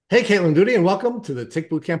Hey, Caitlin Doody, and welcome to the Tick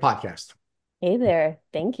Bootcamp podcast. Hey there.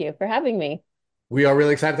 Thank you for having me. We are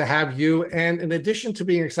really excited to have you. And in addition to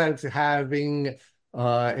being excited to having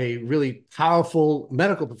a really powerful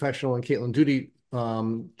medical professional in Caitlin Doody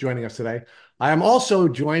joining us today, I am also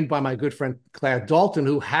joined by my good friend Claire Dalton,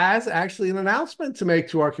 who has actually an announcement to make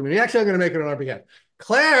to our community. Actually, I'm going to make it on our behalf.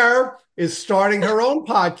 Claire is starting her own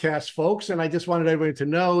podcast, folks, and I just wanted everybody to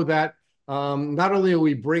know that not only are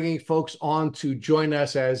we bringing folks on to join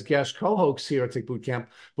us as guest co-hosts here at Tick Bootcamp,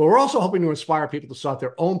 but we're also hoping to inspire people to start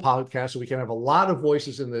their own podcast so we can have a lot of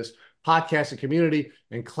voices in this podcasting community.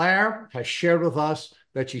 And Claire has shared with us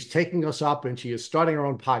that she's taking us up and she is starting her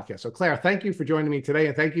own podcast. So, Claire, thank you for joining me today,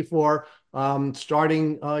 and thank you for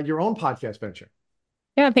starting your own podcast venture.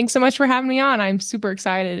 Yeah, thanks so much for having me on. I'm super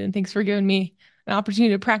excited and thanks for giving me an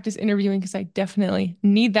opportunity to practice interviewing because I definitely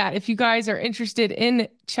need that. If you guys are interested in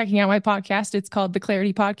checking out my podcast, it's called The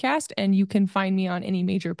Clarity Podcast, and you can find me on any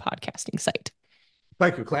major podcasting site.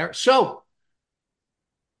 Thank you, Claire. So,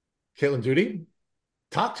 Caitlin Doody,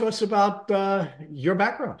 talk to us about your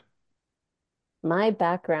background. My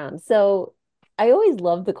background. So I always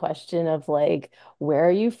love the question of like, where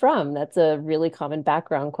are you from? That's a really common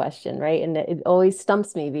background question, right? And it always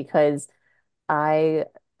stumps me because I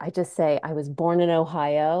I just say I was born in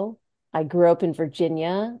Ohio. I grew up in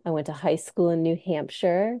Virginia. I went to high school in New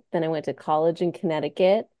Hampshire. Then I went to college in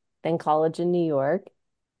Connecticut, then college in New York,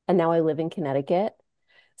 and now I live in Connecticut.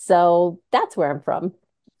 So that's where I'm from.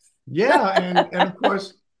 Yeah, and of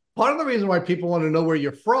course, part of the reason why people want to know where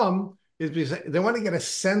you're from is because they want to get a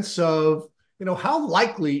sense of, how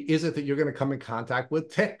likely is it that you're going to come in contact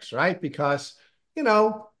with ticks, right? Because,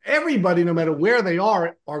 everybody, no matter where they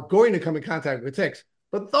are going to come in contact with ticks.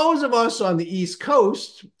 But those of us on the East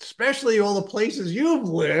Coast, especially all the places you've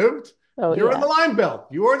lived, Oh you're in the yeah. line belt.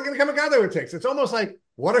 You aren't going to come in contact with ticks. It's almost like,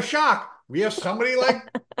 what a shock. We have somebody like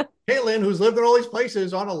Caitlin, who's lived in all these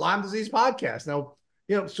places, on a Lyme disease podcast. Now,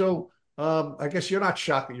 I guess you're not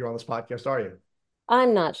shocked that you're on this podcast, are you?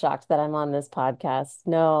 I'm not shocked that I'm on this podcast.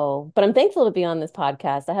 No, but I'm thankful to be on this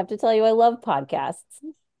podcast. I have to tell you, I love podcasts.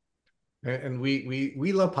 And we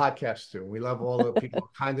love podcasts too. We love all the people who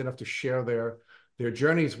are kind enough to share their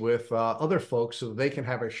journeys with other folks so that they can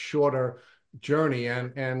have a shorter journey.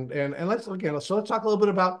 And let's talk a little bit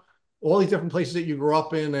about all these different places that you grew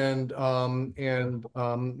up in, and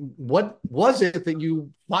what was it that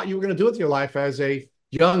you thought you were going to do with your life as a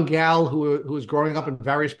young gal who was growing up in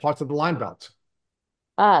various parts of the Line Belt?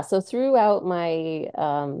 So throughout my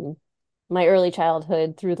early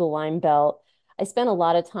childhood through the Lime Belt, I spent a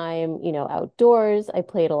lot of time, outdoors. I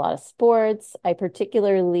played a lot of sports. I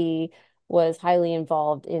particularly was highly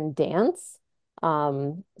involved in dance.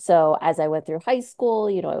 So as I went through high school,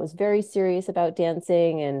 I was very serious about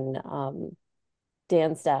dancing and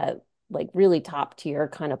danced at like really top tier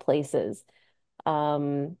kind of places.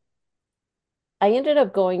 Um, I ended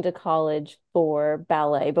up going to college for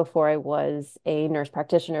ballet before I was a nurse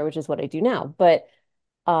practitioner, which is what I do now. But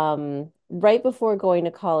right before going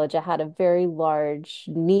to college, I had a very large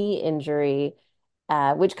knee injury,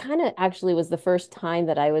 which kind of actually was the first time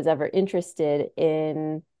that I was ever interested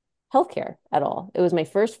in healthcare at all. It was my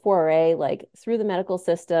first foray, like through the medical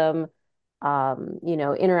system,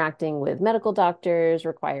 interacting with medical doctors,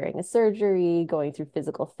 requiring a surgery, going through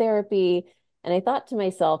physical therapy. And I thought to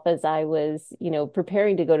myself as I was,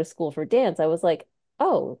 preparing to go to school for dance, I was like,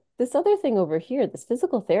 oh, this other thing over here, this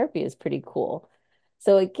physical therapy is pretty cool.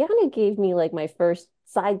 So it kind of gave me like my first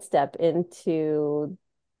sidestep into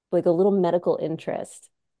like a little medical interest.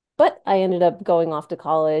 But I ended up going off to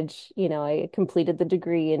college. I completed the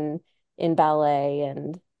degree in ballet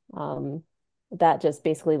and that just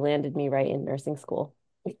basically landed me right in nursing school.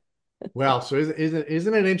 Well, so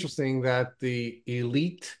isn't it interesting that the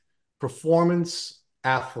elite performance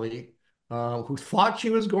athlete who thought she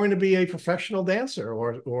was going to be a professional dancer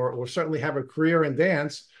or certainly have a career in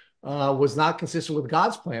dance was not consistent with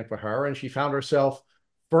God's plan for her, and she found herself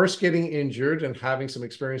first getting injured and having some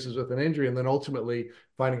experiences with an injury, and then ultimately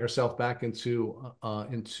finding herself back into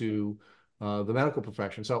the medical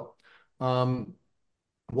profession. So, um,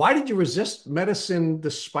 why did you resist medicine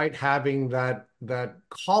despite having that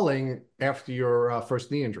calling after your first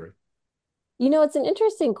knee injury? It's an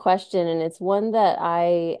interesting question, and it's one that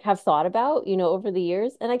I have thought about, over the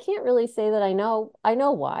years, and I can't really say that I know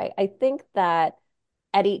why. I think that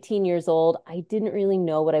at 18 years old, I didn't really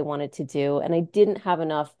know what I wanted to do, and I didn't have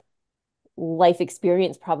enough life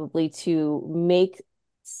experience probably to make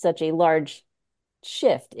such a large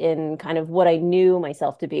shift in kind of what I knew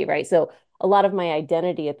myself to be, right? So a lot of my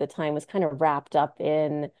identity at the time was kind of wrapped up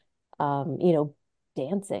in,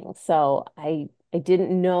 dancing. So I didn't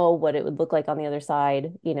know what it would look like on the other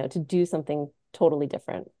side, to do something totally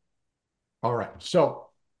different. All right. So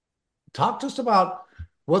talk to us about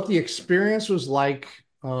what the experience was like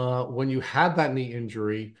when you had that knee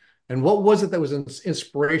injury, and what was it that was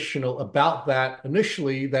inspirational about that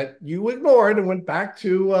initially that you ignored and went back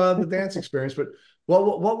to the dance experience? But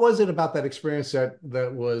what was it about that experience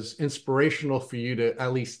that was inspirational for you to,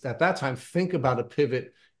 at least at that time, think about a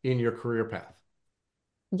pivot in your career path?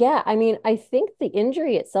 Yeah, I mean, I think the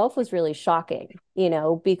injury itself was really shocking,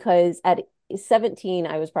 because at 17,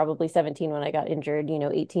 I was probably 17 when I got injured,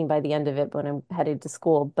 18 by the end of it when I'm headed to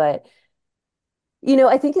school. But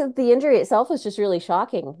I think that the injury itself was just really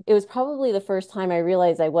shocking. It was probably the first time I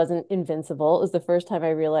realized I wasn't invincible. It was the first time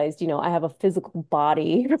I realized, I have a physical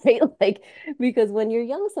body, right? Like, because when you're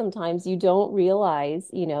young, sometimes you don't realize,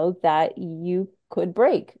 that you could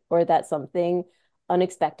break or that something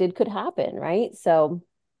unexpected could happen, right? So,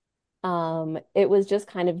 it was just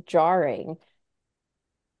kind of jarring.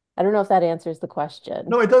 I don't know if that answers the question.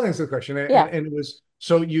 No, it does answer the question. And, Yeah, and it was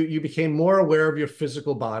so you became more aware of your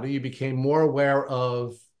physical body. You became more aware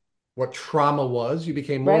of what trauma was. You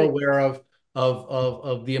became more right. aware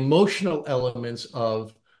of the emotional elements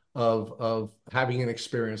of having an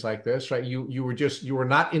experience like this, right? You were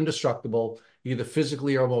not indestructible, either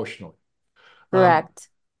physically or emotionally. Um, Correct.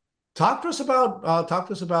 talk to us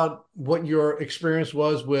about what your experience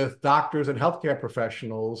was with doctors and healthcare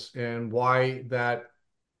professionals, and why that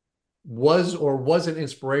was or wasn't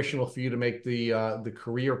inspirational for you to make the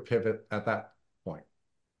career pivot at that point.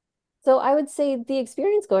 So I would say the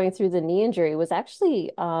experience going through the knee injury was actually,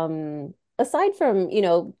 aside from,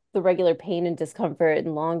 the regular pain and discomfort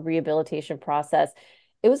and long rehabilitation process,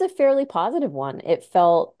 it was a fairly positive one. It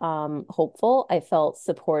felt hopeful. I felt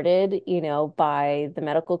supported, by the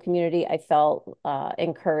medical community. I felt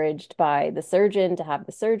encouraged by the surgeon to have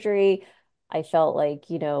the surgery. I felt like,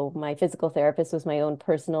 my physical therapist was my own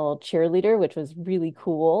personal cheerleader, which was really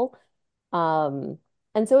cool. Um,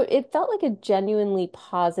 and so it felt like a genuinely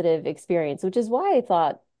positive experience, which is why I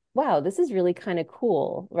thought, wow, this is really kind of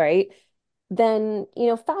cool, right? Then,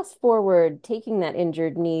 fast forward, taking that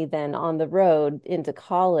injured knee then on the road into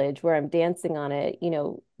college where I'm dancing on it,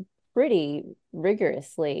 pretty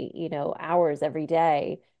rigorously, hours every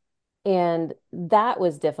day. And that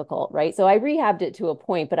was difficult, right? So I rehabbed it to a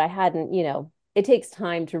point, but I hadn't, it takes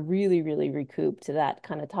time to really, really recoup to that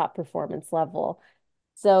kind of top performance level.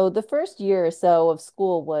 So the first year or so of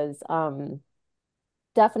school was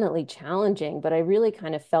definitely challenging, but I really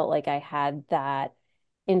kind of felt like I had that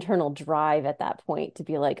internal drive at that point to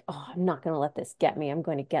be like, oh, I'm not going to let this get me. I'm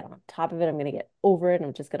going to get on top of it. I'm going to get over it.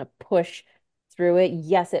 I'm just going to push through it.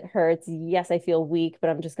 Yes, it hurts. Yes, I feel weak, but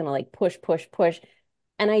I'm just going to like push, push, push.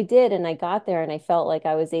 And I did, and I got there, and I felt like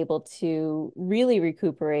I was able to really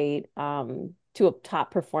recuperate to a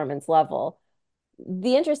top performance level.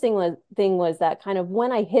 The interesting thing was that kind of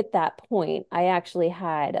when I hit that point, I actually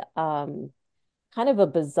had kind of a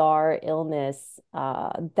bizarre illness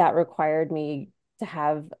that required me to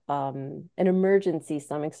have an emergency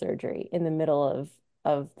stomach surgery in the middle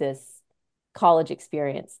of this college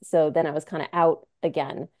experience. So then I was kind of out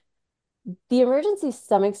again. The emergency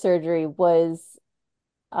stomach surgery was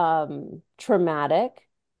traumatic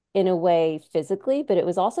in a way physically, but it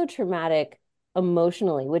was also traumatic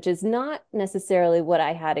emotionally, which is not necessarily what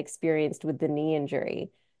I had experienced with the knee injury.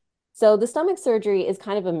 So the stomach surgery is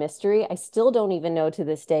kind of a mystery. I still don't even know to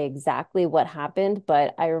this day exactly what happened,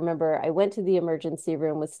 but I remember I went to the emergency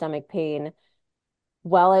room with stomach pain.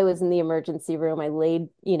 While I was in the emergency room, I laid,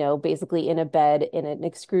 basically in a bed in an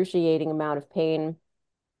excruciating amount of pain.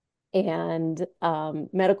 And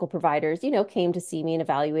medical providers, came to see me and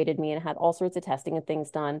evaluated me and had all sorts of testing and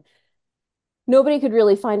things done. Nobody could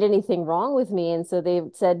really find anything wrong with me. And so they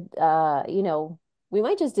said, we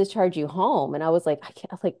might just discharge you home. And I was like, I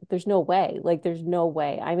can't, like, there's no way. Like, there's no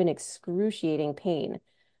way. I'm in excruciating pain.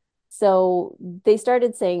 So they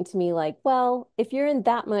started saying to me, like, well, if you're in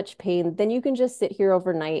that much pain, then you can just sit here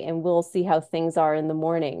overnight and we'll see how things are in the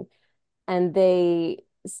morning. And they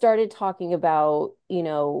started talking about,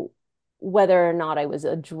 whether or not I was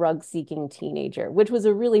a drug-seeking teenager, which was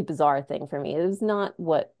a really bizarre thing for me. It was not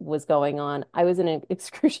what was going on. I was in an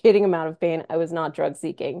excruciating amount of pain. I was not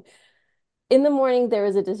drug-seeking. In the morning, there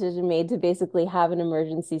was a decision made to basically have an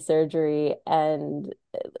emergency surgery and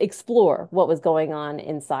explore what was going on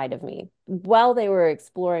inside of me. While they were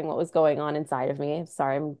exploring what was going on inside of me,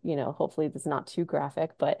 sorry, hopefully this is not too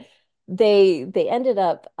graphic, but they ended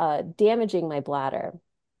up damaging my bladder.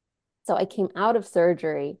 So I came out of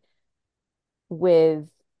surgery with,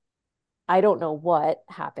 I don't know what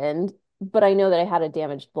happened, but I know that I had a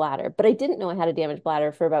damaged bladder. But I didn't know I had a damaged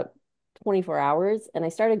bladder for about 24 hours and I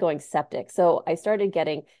started going septic. So I started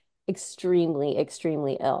getting extremely,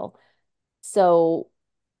 extremely ill. So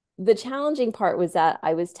the challenging part was that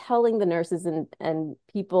I was telling the nurses and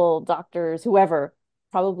people, doctors, whoever,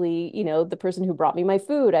 probably, the person who brought me my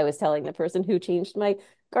food, I was telling the person who changed my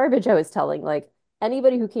garbage, I was telling like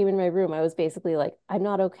anybody who came in my room, I was basically like, I'm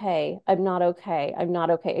not okay. I'm not okay. I'm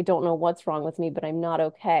not okay. I don't know what's wrong with me, but I'm not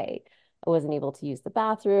okay. I wasn't able to use the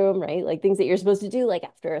bathroom, right? Like things that you're supposed to do like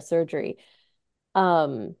after a surgery.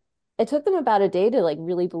 Um, it took them about a day to like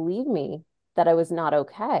really believe me that I was not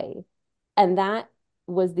okay. And that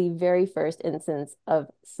was the very first instance of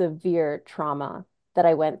severe trauma that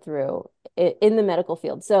I went through in the medical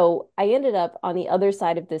field. So I ended up on the other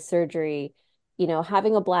side of this surgery,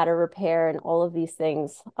 having a bladder repair and all of these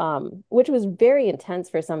things, which was very intense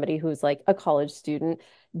for somebody who's like a college student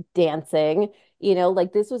dancing,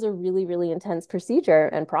 like this was a really, really intense procedure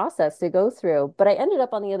and process to go through. But I ended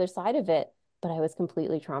up on the other side of it, but I was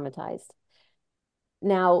completely traumatized.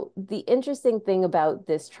 Now, the interesting thing about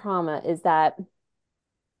this trauma is that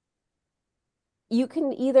you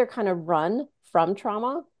can either kind of run from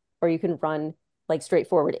trauma or you can run like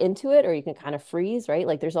straightforward into it or you can kind of freeze, right?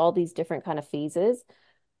 Like there's all these different kind of phases.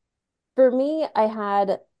 For me, I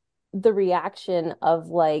had the reaction of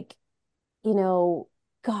like, you know,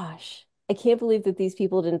 gosh, I can't believe that these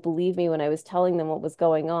people didn't believe me when I was telling them what was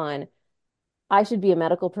going on. I should be a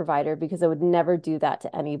medical provider because I would never do that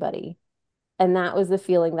to anybody. And that was the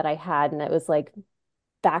feeling that I had. And it was like,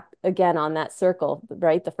 back again on that circle,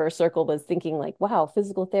 right? The first circle was thinking like, wow,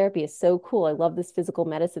 physical therapy is so cool. I love this physical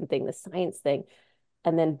medicine thing, the science thing.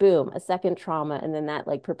 And then boom, a second trauma. And then that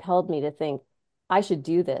like propelled me to think I should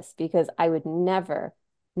do this because I would never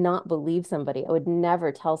not believe somebody. I would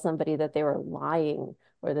never tell somebody that they were lying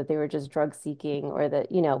or that they were just drug seeking or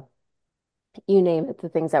that, you name it, the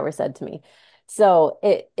things that were said to me. So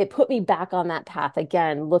it put me back on that path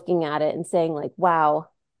again, looking at it and saying like, wow,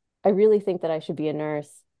 I really think that I should be a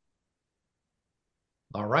nurse.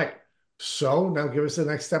 All right. So now give us the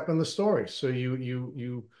next step in the story. So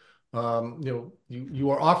you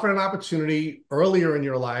were offered an opportunity earlier in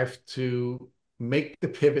your life to make the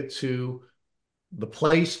pivot to the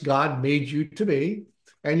place God made you to be,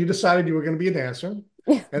 and you decided you were going to be a dancer.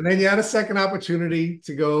 And then you had a second opportunity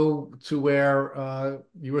to go to where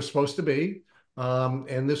you were supposed to be.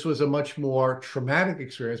 And this was a much more traumatic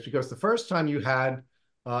experience because the first time you had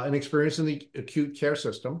an experience in the acute care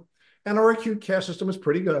system, and our acute care system is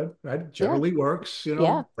pretty good, right? It Yeah. generally works,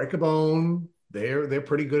 Yeah. break a bone, they're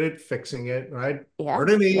pretty good at fixing it, right? Yeah. Hurt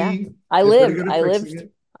a Yeah. knee, I they're pretty lived. good at I fixing lived.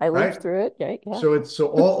 it, I lived right? through it. Right. Yeah. So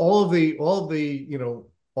all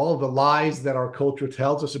of the lies that our culture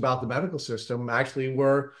tells us about the medical system actually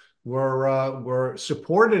were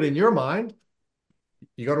supported in your mind.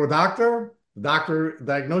 You go to a doctor, the doctor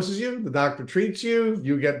diagnoses you, the doctor treats you,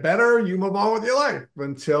 you get better, you move on with your life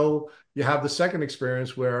until you have the second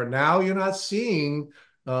experience where now you're not seeing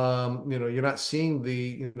the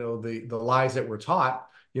lies that we're taught.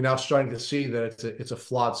 You're now starting to see that it's a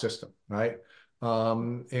flawed system, right?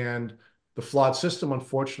 And the flawed system,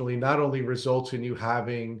 unfortunately, not only results in you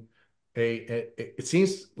having it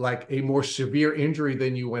seems like a more severe injury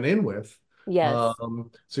than you went in with. Yes.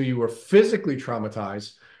 So you were physically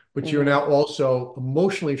traumatized, but you're Hmm. now also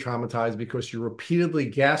emotionally traumatized because you're repeatedly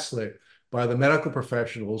gaslit by the medical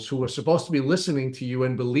professionals who are supposed to be listening to you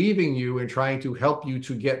and believing you and trying to help you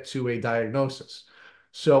to get to a diagnosis.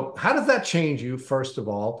 So, how does that change you, first of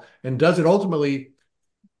all? And does it ultimately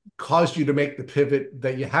cause you to make the pivot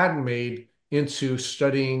that you hadn't made into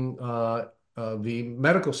studying the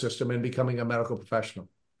medical system and becoming a medical professional?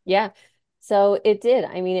 Yeah. So it did.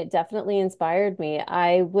 I mean, it definitely inspired me.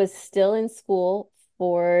 I was still in school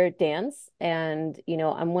for dance, and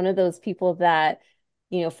I'm one of those people that,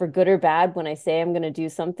 for good or bad, when I say I'm going to do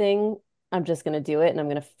something, I'm just going to do it and I'm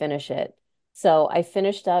going to finish it. So I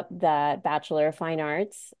finished up that Bachelor of Fine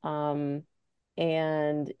Arts, and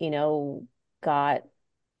got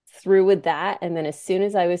through with that. And then as soon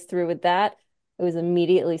as I was through with that, I was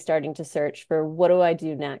immediately starting to search for what do I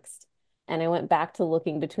do next? And I went back to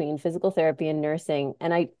looking between physical therapy and nursing.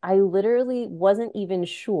 And I literally wasn't even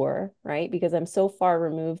sure, right? Because I'm so far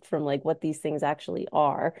removed from like what these things actually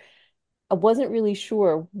are. I wasn't really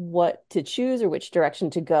sure what to choose or which direction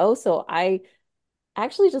to go. So I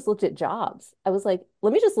actually just looked at jobs. I was like,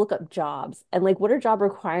 let me just look up jobs and like what are job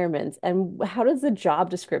requirements and how does the job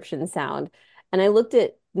description sound? And I looked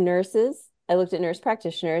at nurses, I looked at nurse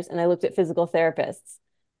practitioners, and I looked at physical therapists.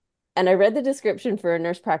 And I read the description for a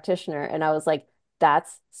nurse practitioner and I was like,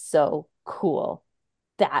 that's so cool.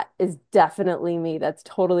 That is definitely me. That's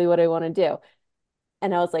totally what I want to do.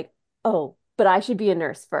 And I was like, oh, but I should be a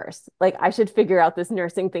nurse first. Like I should figure out this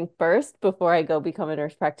nursing thing first before I go become a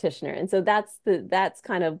nurse practitioner. And so that's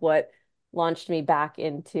kind of what launched me back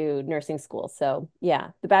into nursing school. So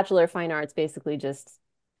yeah, the Bachelor of Fine Arts basically just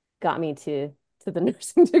got me to the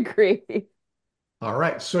nursing degree. All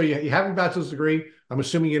right. So you have a bachelor's degree. I'm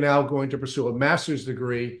assuming you're now going to pursue a master's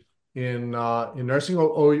degree in nursing,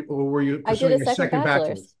 or were you I did a pursuing a second second bachelor's.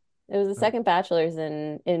 bachelor's? It was a second bachelor's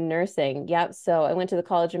in nursing. Yep. So I went to the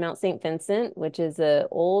College of Mount St. Vincent, which is a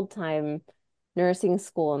old time nursing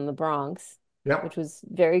school in the Bronx, which Yep. was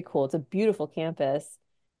very cool. It's a beautiful campus.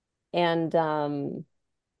 And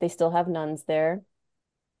they still have nuns there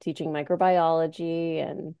teaching microbiology,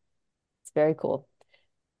 and it's very cool.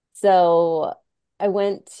 So I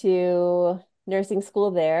went to nursing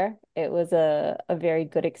school there. It was a very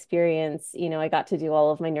good experience. I got to do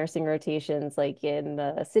all of my nursing rotations like in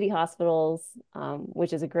the city hospitals,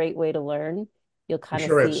 which is a great way to learn. You'll I'm kind of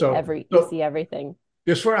sure it's see so. you see everything.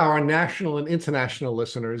 Just for our national and international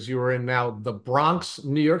listeners, you are in now the Bronx,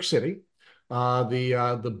 New York City,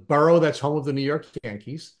 the borough that's home of the New York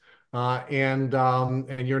Yankees, and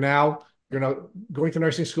you're now going to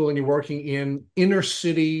nursing school and you're working in inner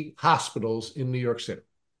city hospitals in New York City.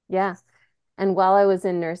 Yeah. And while I was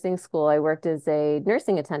in nursing school, I worked as a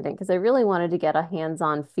nursing attendant because I really wanted to get a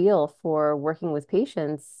hands-on feel for working with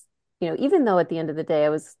patients. Even though at the end of the day I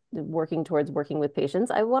was working towards working with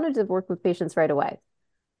patients, I wanted to work with patients right away.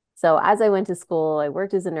 So as I went to school, I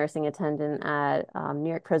worked as a nursing attendant at New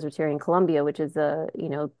York Presbyterian Columbia, which is a,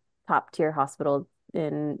 top tier hospital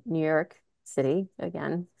in New York City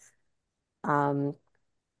again. Um,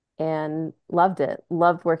 and loved it.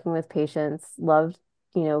 Loved working with patients, loved,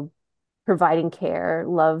 you know, providing care,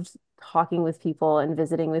 loved talking with people and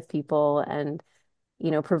visiting with people and,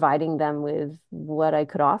 providing them with what I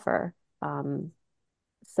could offer. Um,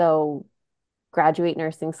 so graduate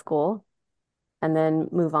nursing school and then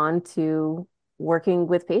move on to working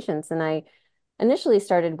with patients. And I initially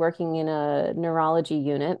started working in a neurology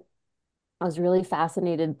unit. I was really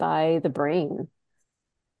fascinated by the brain,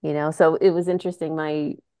 so it was interesting.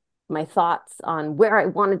 My thoughts on where I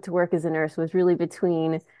wanted to work as a nurse was really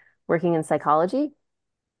between working in psychology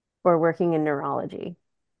or working in neurology.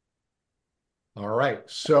 All right.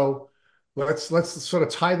 So let's sort of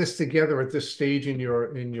tie this together at this stage in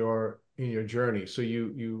your journey. So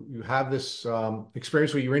you have this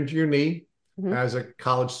experience where you injure your knee Hmm. as a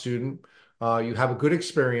college student. You have a good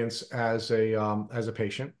experience as a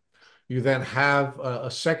patient. You then have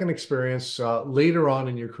a second experience later on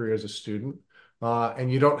in your career as a student,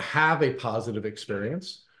 and you don't have a positive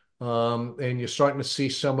experience, and you're starting to see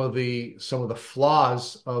some of the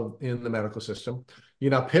flaws in the medical system. You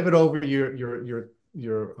now pivot over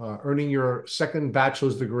you're earning your second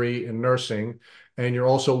bachelor's degree in nursing, and you're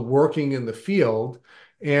also working in the field.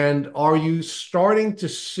 And are you starting to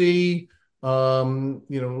see some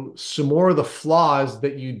more of the flaws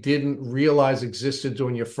that you didn't realize existed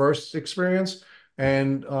during your first experience?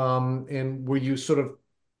 And were you sort of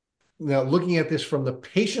now looking at this from the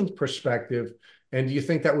patient perspective, and do you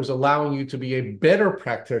think that was allowing you to be a better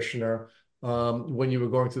practitioner when you were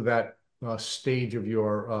going through that stage of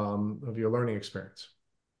your learning experience?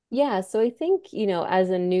 Yeah, so I think, as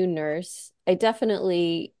a new nurse, I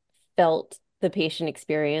definitely felt the patient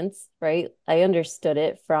experience, right? I understood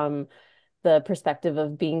it from the perspective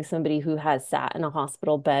of being somebody who has sat in a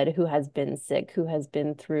hospital bed, who has been sick, who has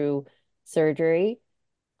been through surgery.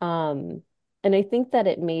 Um, and I think that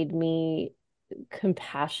it made me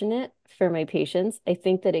compassionate for my patients. I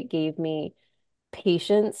think that it gave me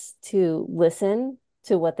patience to listen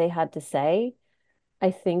to what they had to say.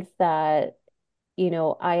 I think that,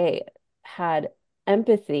 I had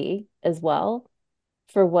empathy as well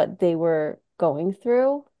for what they were going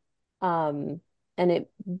through. Um, and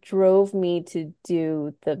it drove me to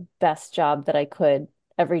do the best job that I could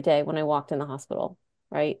every day when I walked in the hospital,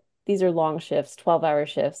 right? These are long shifts, 12-hour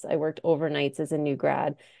shifts. I worked overnights as a new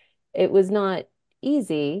grad. It was not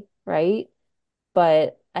easy, right?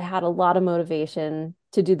 But I had a lot of motivation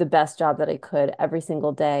to do the best job that I could every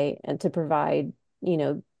single day and to provide, you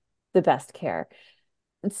know, the best care.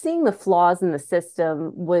 Seeing the flaws in the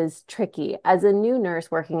system was tricky. As a new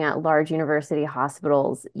nurse working at large university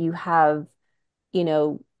hospitals, you have,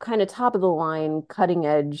 kind of top of the line, cutting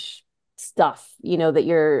edge stuff, that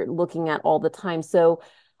you're looking at all the time. So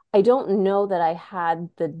I don't know that I had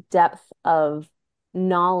the depth of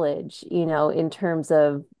knowledge, in terms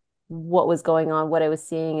of what was going on, what I was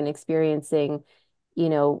seeing and experiencing,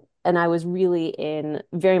 and I was really in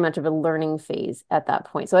very much of a learning phase at that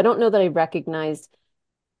point. So I don't know that I recognized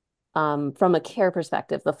from a care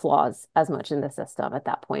perspective, the flaws as much in the system at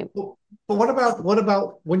that point. Well, but what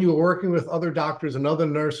about when you were working with other doctors and other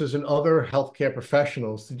nurses and other healthcare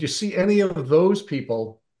professionals? Did you see any of those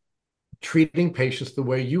people treating patients the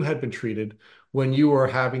way you had been treated when you were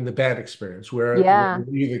having the bad experience, where Yeah.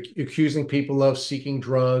 either accusing people of seeking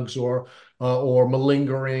drugs or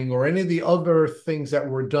malingering or any of the other things that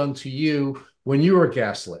were done to you when you were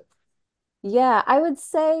gaslit? Yeah, I would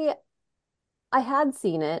say I had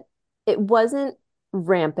seen it. It wasn't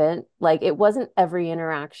rampant, like it wasn't every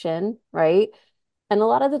interaction, right? And a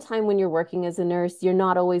lot of the time when you're working as a nurse, you're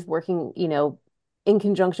not always working, in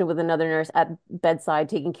conjunction with another nurse at bedside,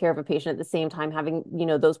 taking care of a patient at the same time, having,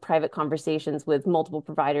 those private conversations with multiple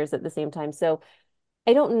providers at the same time. So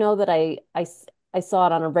I don't know that I saw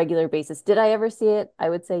it on a regular basis. Did I ever see it? I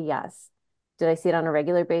would say yes. Did I see it on a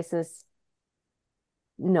regular basis?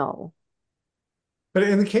 No. But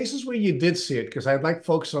in the cases where you did see it, because I'd like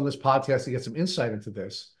folks on this podcast to get some insight into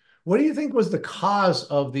this, what do you think was the cause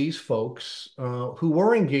of these folks who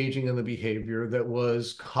were engaging in the behavior that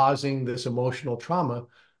was causing this emotional trauma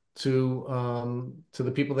to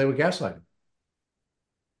the people they were gaslighting?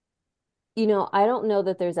 I don't know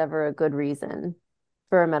that there's ever a good reason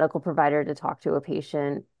for a medical provider to talk to a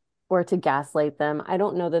patient or to gaslight them. I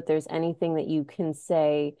don't know that there's anything that you can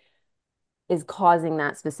say is causing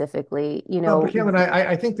that specifically. No, but Caitlin,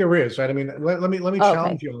 I think there is, right? I mean, let me Okay,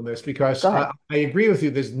 challenge you on this because go ahead. I agree with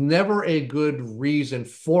you. There's never a good reason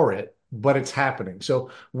for it, but it's happening. So,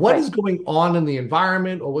 what Right. is going on in the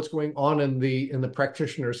environment, or what's going on in the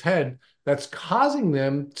practitioner's head that's causing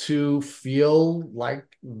them to feel like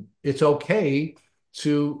it's okay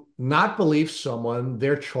to not believe someone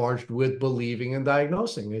they're charged with believing and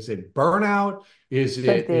diagnosing? Is it burnout? Could Is be.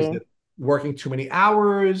 it working too many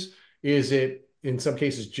hours? Is it in some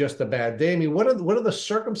cases just a bad day? I mean, what are the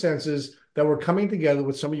circumstances that were coming together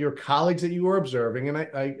with some of your colleagues that you were observing? And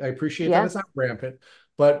I appreciate that it's Yes. not rampant,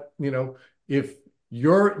 but if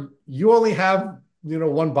you only have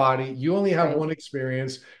one body, you only have Right. one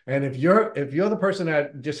experience, and if you're the person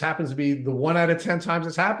that just happens to be the one out of 10 times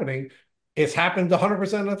it's happening, it's happened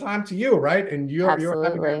 100% of the time to you, right? And you're having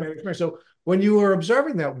that Absolutely. bad experience. So when you were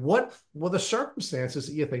observing that, what were the circumstances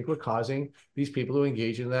that you think were causing these people to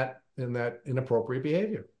engage in that inappropriate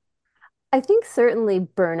behavior? I think certainly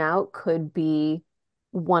burnout could be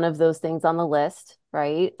one of those things on the list,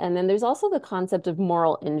 right? And then there's also the concept of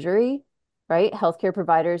moral injury, right? Healthcare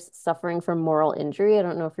providers suffering from moral injury. I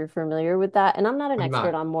don't know if you're familiar with that. And I'm not an I'm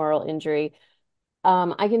expert not. on moral injury.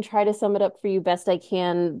 I can try to sum it up for you best I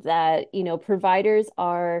can that, providers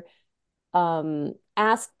are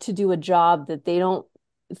asked to do a job that they don't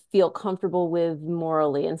feel comfortable with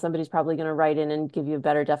morally. And somebody's probably going to write in and give you a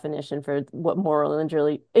better definition for what moral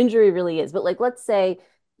injury really is. But like, let's say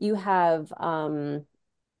you have 10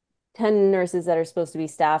 nurses that are supposed to be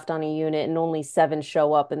staffed on a unit and only seven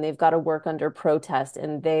show up and they've got to work under protest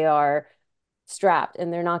and they are strapped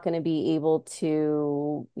and they're not going to be able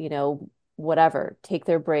to, whatever, take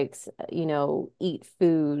their breaks, eat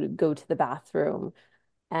food, go to the bathroom,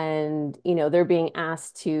 and they're being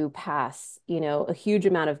asked to pass a huge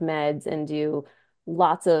amount of meds and do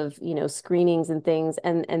lots of screenings and things,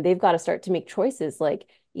 and they've got to start to make choices like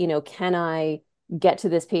can I get to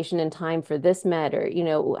this patient in time for this med,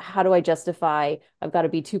 or how do I justify I've got to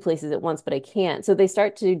be two places at once but I can't. So they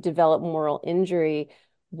start to develop moral injury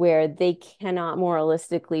where they cannot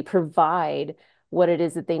moralistically provide what it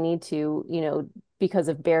is that they need to because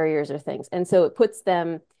of barriers or things, and so it puts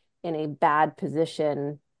them in a bad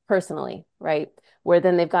position personally, right? Where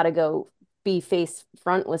then they've got to go be face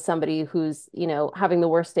front with somebody who's, having the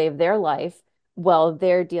worst day of their life while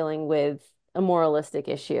they're dealing with a moralistic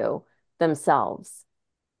issue themselves.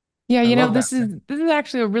 Yeah, I love that. this is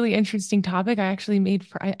actually a really interesting topic. I actually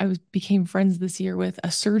became friends this year with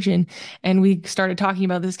a surgeon, and we started talking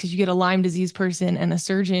about this because you get a Lyme disease person and a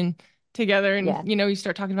surgeon together, and Yeah. you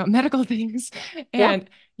start talking about medical things. Yeah. And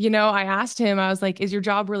I asked him, I was like, "Is your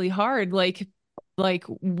job really hard?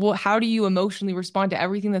 How do you emotionally respond to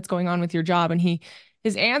everything that's going on with your job?" And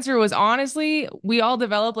his answer was honestly, we all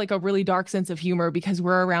develop like a really dark sense of humor because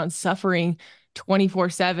we're around suffering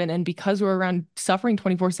 24/7. And because we're around suffering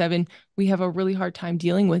 24/7, we have a really hard time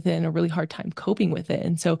dealing with it and a really hard time coping with it.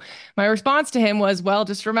 And so my response to him was, well,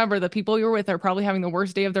 just remember the people you're with are probably having the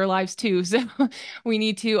worst day of their lives too. So we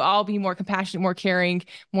need to all be more compassionate, more caring,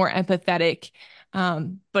 more empathetic.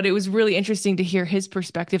 But it was really interesting to hear his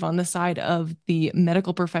perspective on the side of the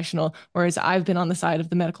medical professional, whereas I've been on the side of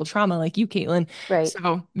the medical trauma, like you, Caitlin. Right.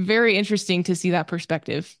 So very interesting to see that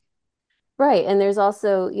perspective. Right. And there's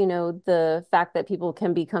also, the fact that people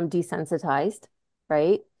can become desensitized,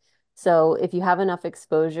 right? So if you have enough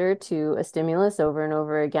exposure to a stimulus over and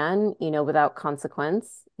over again, without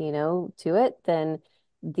consequence, to it, then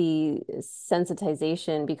the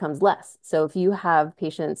sensitization becomes less. So if you have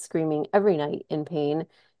patients screaming every night in pain,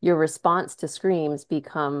 your response to screams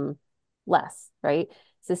become less, right?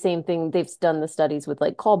 It's the same thing. They've done the studies with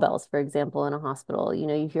like call bells, for example, in a hospital.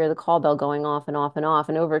 You hear the call bell going off and off and off,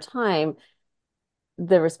 and over time,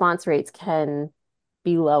 the response rates can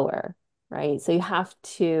be lower, right? So you have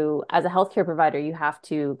to, as a healthcare provider, you have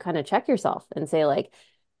to kind of check yourself and say, like,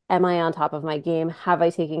 am I on top of my game? Have I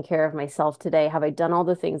taken care of myself today? Have I done all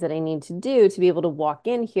the things that I need to do to be able to walk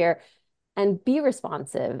in here and be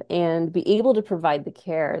responsive and be able to provide the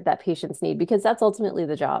care that patients need? Because that's ultimately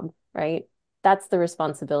the job, right? That's the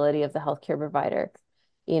responsibility of the healthcare provider.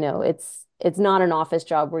 It's not an office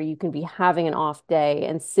job where you can be having an off day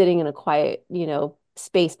and sitting in a quiet,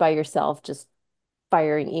 space by yourself, just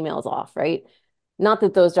firing emails off, right? Not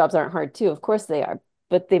that those jobs aren't hard too, of course they are,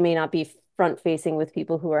 but they may not be front facing with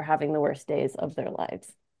people who are having the worst days of their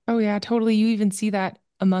lives. Oh, yeah, totally. You even see that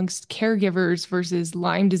amongst caregivers versus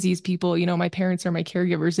Lyme disease people. My parents are my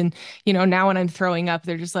caregivers. And, now when I'm throwing up,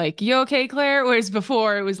 they're just like, you okay, Claire? Whereas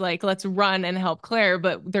before it was like, let's run and help Claire.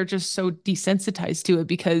 But they're just so desensitized to it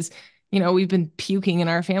because, we've been puking in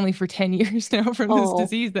our family for 10 years now from this Oh,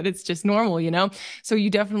 disease that it's just normal. So you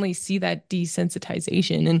definitely see that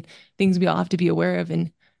desensitization and things we all have to be aware of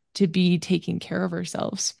and to be taking care of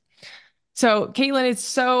ourselves. So, Caitlin, it's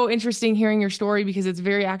so interesting hearing your story because it's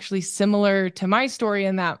very actually similar to my story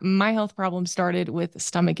in that my health problem started with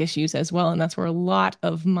stomach issues as well. And that's where a lot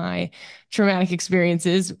of my traumatic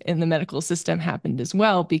experiences in the medical system happened as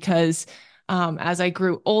well. Because as I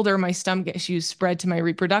grew older, my stomach issues spread to my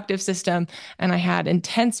reproductive system and I had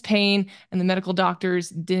intense pain, and the medical doctors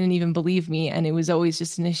didn't even believe me. And it was always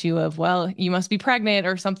just an issue of, well, you must be pregnant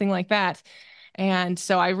or something like that. And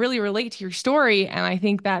so I really relate to your story, and I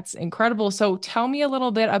think that's incredible. So tell me a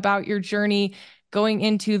little bit about your journey going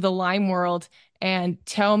into the Lyme world and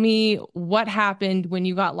tell me what happened when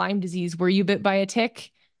you got Lyme disease. Were you bit by a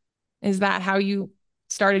tick? Is that how you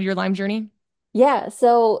started your Lyme journey? yeah.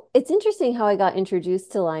 So it's interesting how I got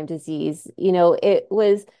introduced to Lyme disease. It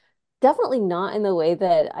was definitely not in the way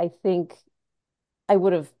that I think I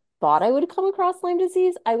would have thought I would come across Lyme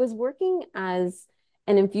disease. I was working as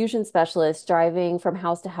an infusion specialist, driving from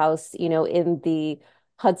house to house, in the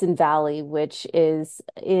Hudson Valley, which is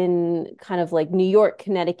in kind of like New York,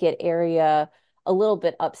 Connecticut area, a little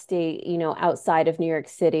bit upstate, outside of New York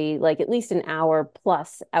City, like at least an hour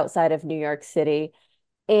plus outside of New York City.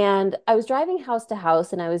 And I was driving house to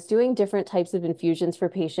house and I was doing different types of infusions for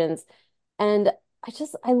patients. And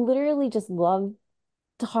I literally just love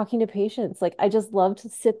talking to patients. Like I just love to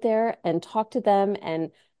sit there and talk to them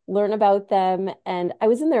and learn about them. And I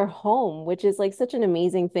was in their home, which is like such an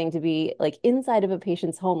amazing thing to be like inside of a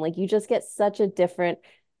patient's home. Like you just get such a different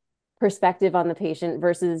perspective on the patient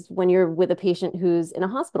versus when you're with a patient who's in a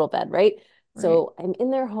hospital bed, right? Right. So I'm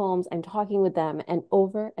in their homes, I'm talking with them, and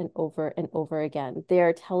over and over and over again, they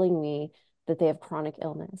are telling me that they have chronic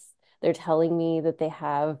illness. They're telling me that they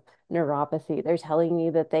have neuropathy. They're telling me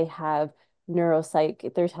that they have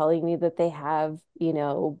neuropsych. They're telling me that they have,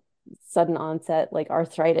 sudden onset like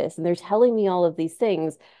arthritis. And they're telling me all of these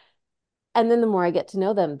things. And then the more I get to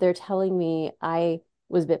know them, they're telling me I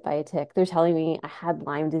was bit by a tick. They're telling me I had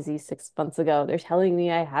Lyme disease 6 months ago. They're telling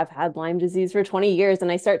me I have had Lyme disease for 20 years.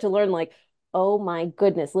 And I start to learn, like, oh my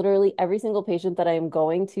goodness, literally every single patient that I am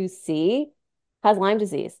going to see has Lyme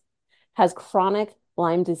disease, has chronic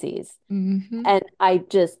Lyme disease. Hmm. And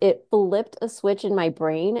it flipped a switch in my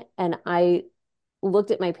brain. And I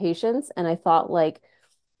looked at my patients and I thought, like,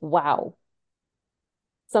 wow,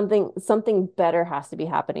 something better has to be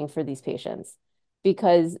happening for these patients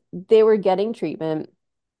because they were getting treatment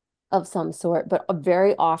of some sort, but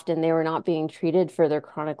very often they were not being treated for their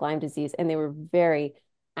chronic Lyme disease and they were very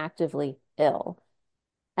actively ill.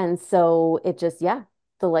 And so it just, yeah,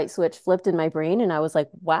 the light switch flipped in my brain and I was like,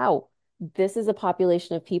 wow, this is a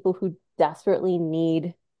population of people who desperately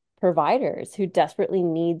need providers, who desperately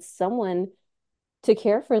need someone to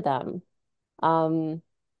care for them. Um,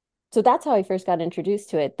 so that's how I first got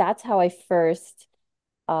introduced to it. That's how I first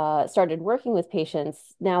started working with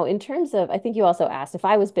patients. Now, in terms of, I think you also asked if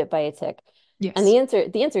I was bit by a tick, and Yes.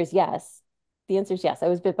 the answer is yes. The answer is yes. I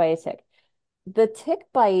was bit by a tick. The tick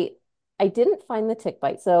bite, I didn't find the tick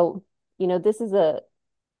bite. So, this is a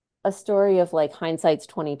story of like hindsight's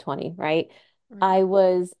 2020, right? Right. I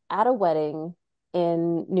was at a wedding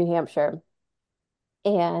in New Hampshire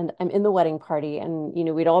and I'm in the wedding party and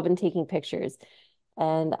we'd all been taking pictures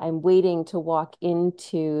and I'm waiting to walk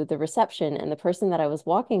into the reception and the person that I was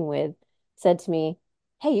walking with said to me,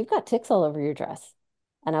 hey, you've got ticks all over your dress.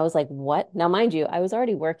 And I was like, what? Now, mind you, I was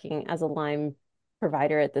already working as a Lyme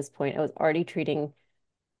provider at this point. I was already treating,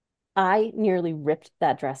 I nearly ripped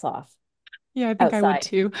that dress off Yeah, I think I would outside.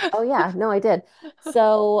 too. Oh, yeah, no, I did.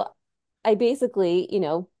 So I basically,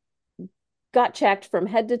 got checked from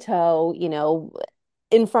head to toe,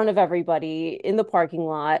 in front of everybody in the parking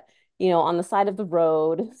lot, on the side of the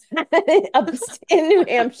road up in New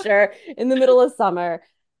Hampshire in the middle of summer.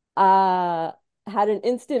 Uh, had an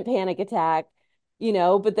instant panic attack,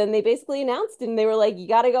 but then they basically announced and they were like, you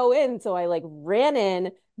got to go in. So I like ran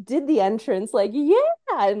in, did the entrance, like, yeah,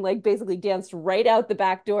 and like basically danced right out the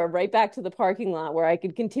back door, right back to the parking lot where I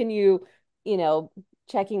could continue, you know,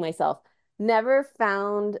 checking myself. Never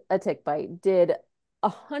found a tick bite. Did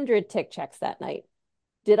 100 tick checks that night.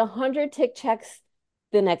 Did 100 tick checks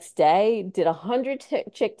the next day. Did 100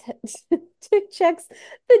 tick checks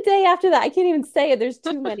the day after that. I can't even say it. There's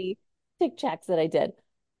too many tick checks that I did.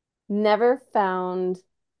 Never found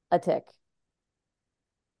a tick.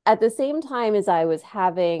 At the same time as I was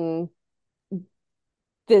having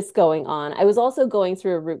this going on, I was also going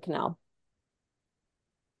through a root canal.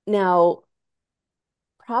 Now,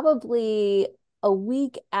 probably a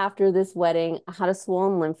week after this wedding, I had a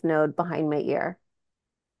swollen lymph node behind my ear.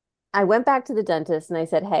 I went back to the dentist and I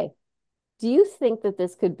said, hey, do you think that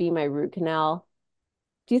this could be my root canal?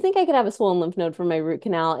 Do you think I could have a swollen lymph node from my root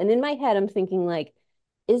canal? And in my head, I'm thinking, like,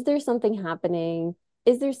 is there something happening?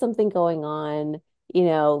 Is there something going on?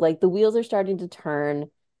 Like the wheels are starting to turn.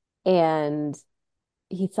 And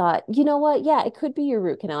he thought, you know what? Yeah, it could be your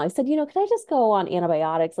root canal. I said, could I just go on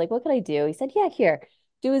antibiotics? Like, what could I do? He said, yeah, here,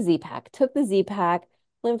 do a Z pack. Took the Z pack,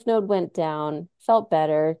 lymph node went down, felt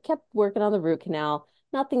better, kept working on the root canal.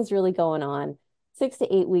 Nothing's really going on. 6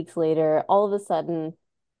 to 8 weeks later, all of a sudden,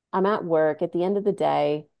 I'm at work at the end of the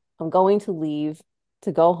day. I'm going to leave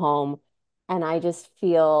to go home. And I just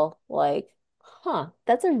feel like,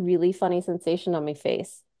 that's a really funny sensation on my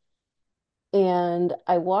face. And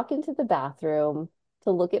I walk into the bathroom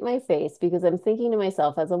to look at my face because I'm thinking to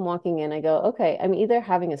myself as I'm walking in, I go, okay, I'm either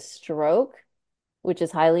having a stroke, which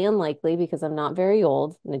is highly unlikely because I'm not very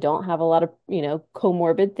old and I don't have a lot of,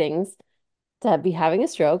 comorbid things to be having a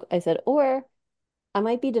stroke. I said, or I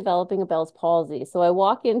might be developing a Bell's palsy. So I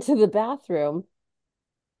walk into the bathroom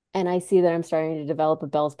and I see that I'm starting to develop a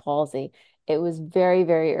Bell's palsy. It was very,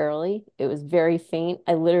 very early. It was very faint.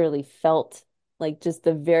 I literally felt like just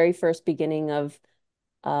the very first beginning of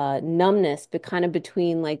numbness, but kind of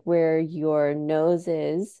between like where your nose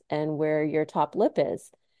is and where your top lip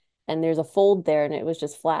is. And there's a fold there and it was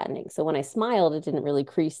just flattening. So when I smiled, it didn't really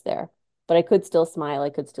crease there, but I could still smile. I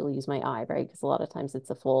could still use my eye, right? Because a lot of times it's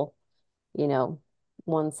a full, you know,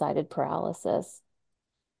 one-sided paralysis.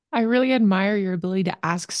 I really admire your ability to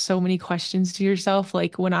ask so many questions to yourself.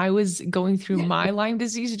 Like when I was going through my Lyme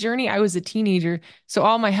disease journey, I was a teenager. So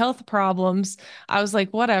all my health problems, I was like,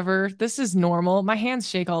 whatever, this is normal. My hands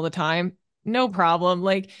shake all the time. No problem.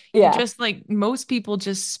 Like you Yeah. just like most people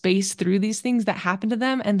just space through these things that happen to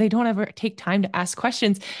them and they don't ever take time to ask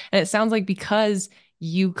questions. And it sounds like because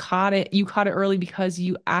you caught it early because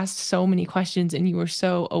you asked so many questions and you were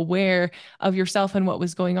so aware of yourself and what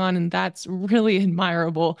was going on. And that's really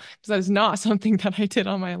admirable because that is not something that I did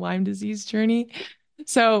on my Lyme disease journey.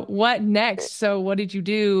 So, what next? So, what did you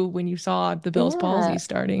do when you saw the Bell's palsy Yeah.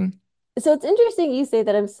 starting? So it's interesting you say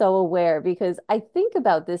that I'm so aware because I think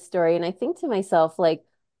about this story and I think to myself, like,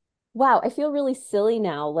 wow, I feel really silly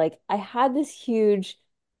now. Like I had this huge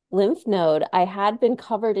lymph node. I had been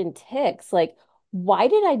covered in ticks. Like, why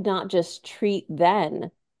did I not just treat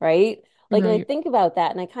then? Right? Like, and I Right. think about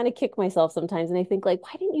that and I kind of kick myself sometimes and I think like,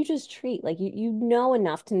 why didn't you just treat? Like you know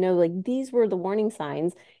enough to know like these were the warning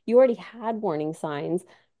signs. You already had warning signs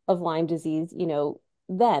of Lyme disease,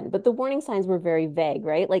 then, but the warning signs were very vague,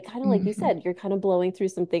 right? Like kind of like you Mhm. said, you're kind of blowing through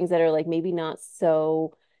some things that are like maybe not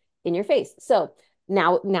so in your face. So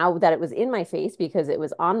now that it was in my face because it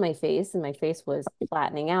was on my face and my face was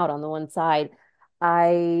flattening out on the one side,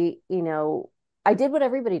 I, I did what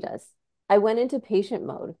everybody does. I went into patient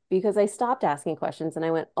mode because I stopped asking questions and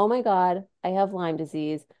I went, oh my God, I have Lyme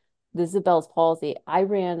disease. This is a Bell's palsy. I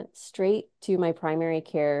ran straight to my primary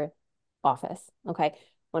care office. Okay.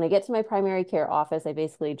 When I get to my primary care office, I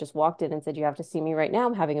basically just walked in and said, you have to see me right now.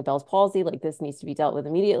 I'm having a Bell's palsy. Like this needs to be dealt with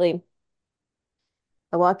immediately.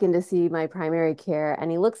 I walk in to see my primary care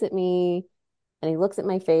and he looks at me and he looks at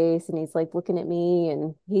my face and he's like looking at me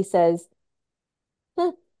and he says,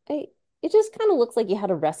 huh, I, it just kind of looks like you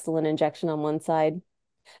had a Restylane injection on one side.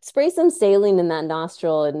 Spray some saline in that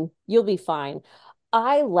nostril and you'll be fine.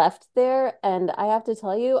 I left there and I have to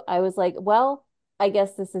tell you, I was like, well, I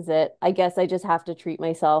guess this is it. I guess I just have to treat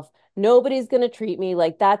myself. Nobody's gonna treat me.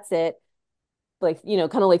 Like, that's it. Like, kind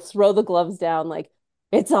of like throw the gloves down, like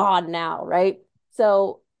it's on now, right?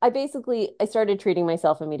 So I started treating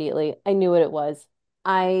myself immediately. I knew what it was.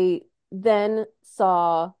 I then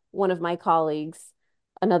saw one of my colleagues,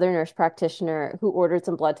 another nurse practitioner, who ordered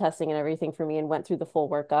some blood testing and everything for me and went through the full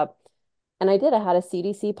workup. And I did. I had a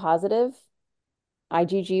CDC positive,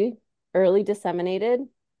 IgG, early disseminated,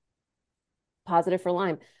 positive for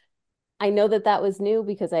Lyme. I know that that was new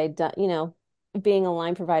because I had done, being a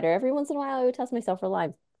Lyme provider, every once in a while I would test myself for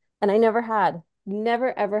Lyme. And I never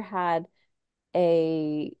ever had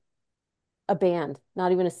a band,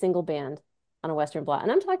 not even a single band on a Western blot.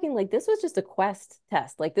 And I'm talking like this was just a quest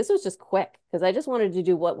test. Like this was just quick because I just wanted to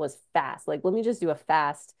do what was fast. Like let me just do a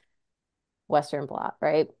fast Western blot,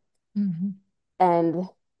 right? Mhm. And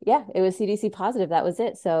yeah, it was CDC positive. That was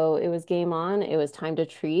it. So it was game on. It was time to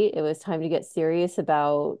treat. It was time to get serious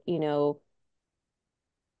about,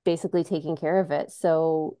 basically taking care of it.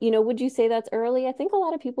 So, would you say that's early? I think a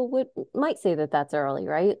lot of people might say that that's early,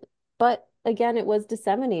 right? But again, it was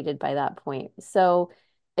disseminated by that point. So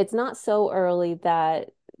it's not so early that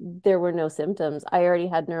there were no symptoms. I already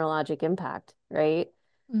had neurologic impact, right?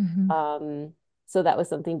 Mhm. Um, so that was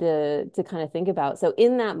something to kind of think about. So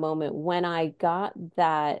in that moment, when I got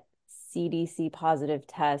that CDC positive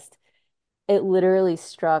test, it literally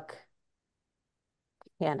struck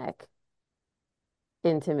panic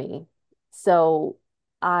into me. So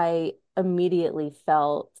I immediately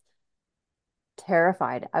felt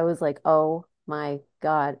terrified. I was like, oh my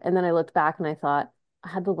God. And then I looked back and I thought, I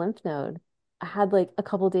had the lymph node. I had like a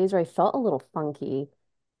couple days where I felt a little funky.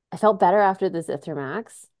 I felt better after the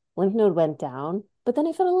Zithromax. Lymph node went down, but then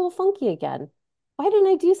I felt a little funky again. Why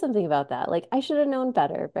didn't I do something about that? Like I should have known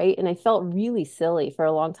better, right? And I felt really silly for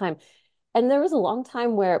a long time. And there was a long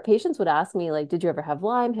time where patients would ask me, like, did you ever have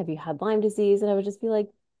Lyme? Have you had Lyme disease? And I would just be like,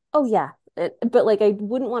 oh, yeah. But like, I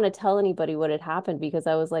wouldn't want to tell anybody what had happened because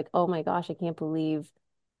I was like, oh my gosh, I can't believe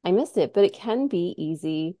I missed it. But it can be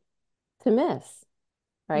easy to miss,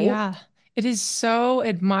 right? Yeah. It is so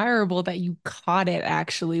admirable that you caught it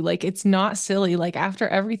actually. Like it's not silly. Like after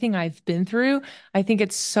everything I've been through, I think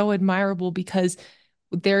it's so admirable because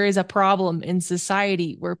there is a problem in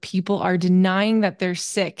society where people are denying that they're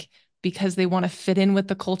sick because they want to fit in with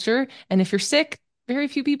the culture. And if you're sick, very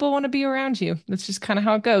few people want to be around you. That's just kind of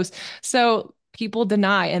how it goes. So people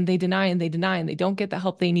deny and they deny and they deny and they don't get the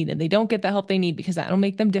help they need and they don't get the help they need because that'll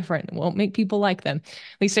make them different. It won't make people like them.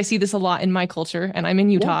 At least I see this a lot in my culture and I'm in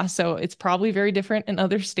Yeah. Utah, so it's probably very different in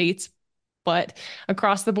other states. But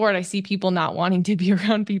across the board, I see people not wanting to be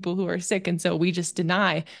around people who are sick. And so we just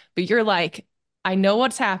deny. But you're like, I know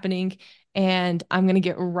what's happening and I'm going to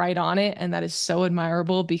get right on it. And that is so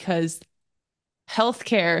admirable because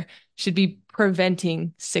healthcare should be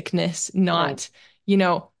preventing sickness, Right. not,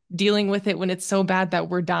 dealing with it when it's so bad that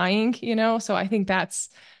we're dying. So I think that's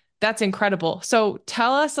incredible. So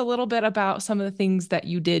tell us a little bit about some of the things that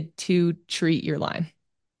you did to treat your Lyme.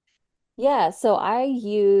 Yeah, so I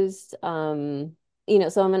used so I'm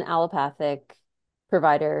an allopathic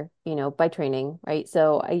provider, by training, right?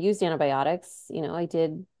 So I used antibiotics, I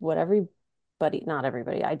did what everybody, not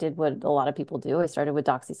everybody, I did what a lot of people do. I started with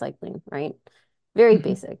doxycycline, right? Very Mhm.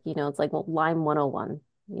 basic, it's like Lyme 101,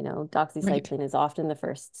 Right. doxycycline is often the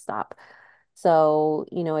first stop. So,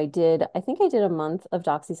 I think I did a month of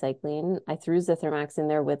doxycycline. I threw Zithromax in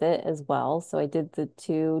there with it as well. So I did the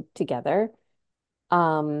two together.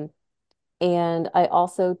 Um, and I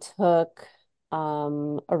also took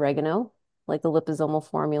oregano, like the liposomal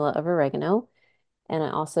formula of oregano. And I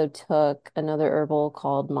also took another herbal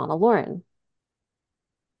called monolaurin.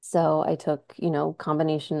 So I took,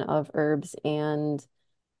 combination of herbs and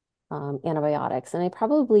antibiotics. And I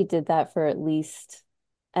probably did that for at least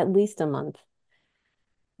a month.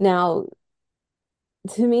 Now,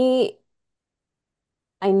 to me,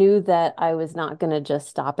 I knew that I was not going to just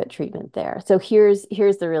stop at treatment there. So here's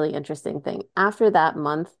the really interesting thing. After that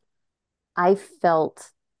month, I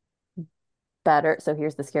felt better. So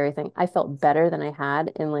here's the scary thing. I felt better than I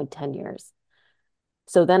had in like 10 years.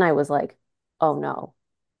 So then I was like, oh no,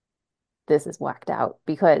 this is whacked out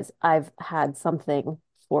because I've had something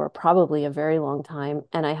for probably a very long time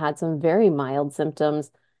and I had some very mild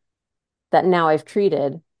symptoms that now I've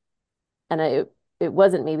treated and it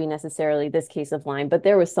wasn't maybe necessarily this case of Lyme, but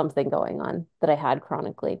there was something going on that I had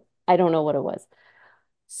chronically. I don't know what it was.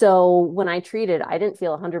 So when I treated, I didn't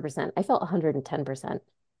feel 100%. I felt 110%.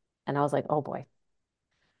 And I was like, oh boy,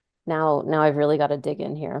 now I've really got to dig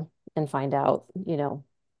in here and find out,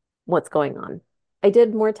 what's going on. I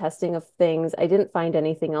did more testing of things. I didn't find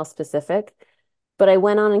anything else specific, But I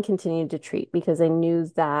went on and continued to treat because I knew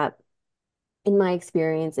that in my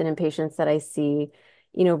experience and in patients that I see,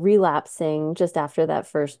 relapsing just after that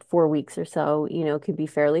first 4 weeks or so, could be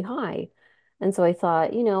fairly high. And so I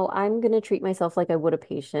thought, I'm going to treat myself like I would a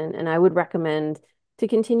patient, and I would recommend to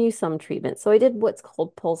continue some treatment. So I did what's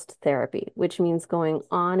called pulsed therapy, which means going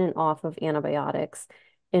on and off of antibiotics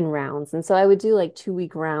in rounds. And so I would do like 2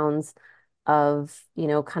 week rounds of,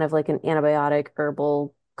 kind of like an antibiotic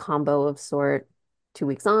herbal combo of sort, 2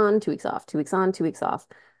 weeks on, 2 weeks off, 2 weeks on, 2 weeks off.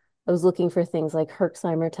 I was looking for things like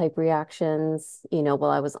Herxheimer type reactions, while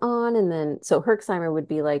I was on. And then, so Herxheimer would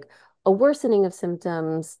be like a worsening of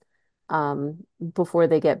symptoms before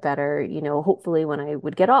they get better, hopefully when I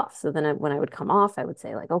would get off. So then when I would come off, I would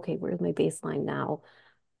say, like, okay, where's my baseline now?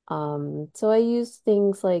 So I used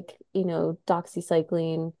things like,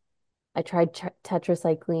 doxycycline. I tried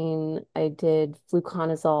tetracycline. I did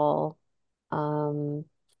fluconazole, um,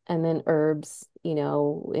 and then herbs,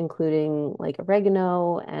 including like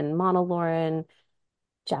oregano and monolaurin,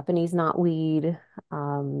 Japanese knotweed.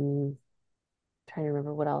 Trying to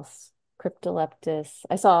remember what else. Cryptoleptus.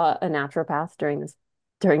 I saw a naturopath during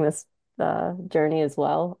this journey as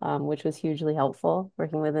well, which was hugely helpful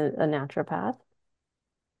working with a naturopath.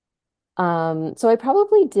 So I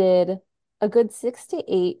probably did a good 6 to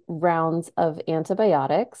 8 rounds of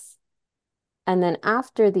antibiotics. And then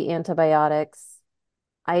after the antibiotics,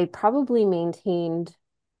 I probably maintained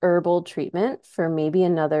herbal treatment for maybe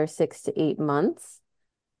another 6 to 8 months.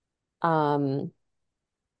 Um,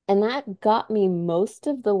 and that got me most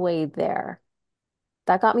of the way there.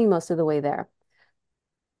 That got me most of the way there.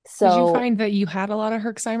 Did you So find that you had a lot of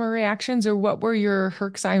Herxheimer reactions, or what were your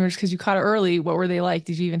Herxheimers? Because you caught it early. What were they like?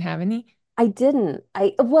 Did you even have any? I didn't.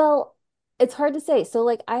 Well, it's hard to say. So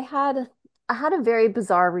like I had a very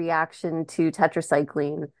bizarre reaction to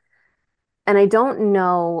tetracycline. And I don't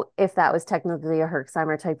know if that was technically a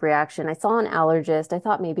Herxheimer type reaction. I saw an allergist. I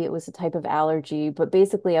thought maybe it was a type of allergy, but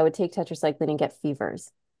basically I would take tetracycline and get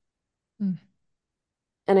fevers. Mm,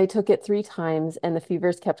 And I took it 3 times and the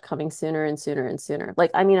fevers kept coming sooner and sooner and sooner. Like,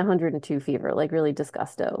 I mean, 102 fever, like really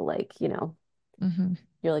disgusto, like, hmm.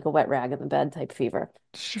 you're like a wet rag in the bed type fever.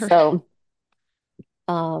 Sure. So,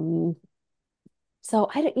 um, so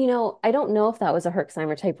I don't know if that was a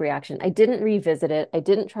Herxheimer type reaction. I didn't revisit it. I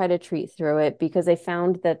didn't try to treat through it because I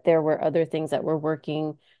found that there were other things that were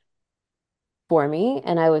working for me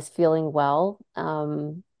and I was feeling well.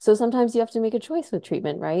 So sometimes you have to make a choice with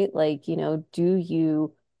treatment, right? Like, do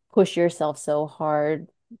you push yourself so hard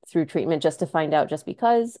through treatment just to find out just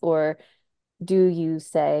because, or do you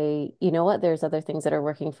say, you know what, there's other things that are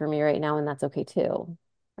working for me right now and that's okay too,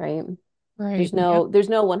 right? Right. There's Yep. no there's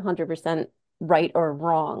no 100% right or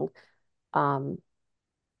wrong. Um,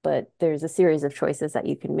 but there's a series of choices that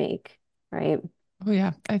you can make, right? Oh,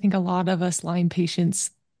 yeah. I think a lot of us Lyme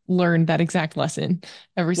patients learn that exact lesson.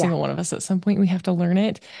 Every Yeah. single one of us at some point, we have to learn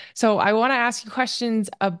it. So I want to ask you questions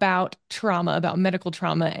about trauma, about medical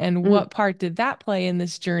trauma, and Mm, what part did that play in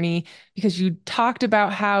this journey? Because you talked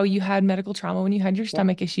about how you had medical trauma when you had your yeah.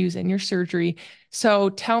 stomach issues and your surgery. So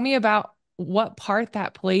tell me about what part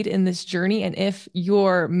that played in this journey and if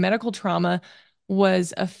your medical trauma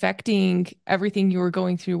was affecting everything you were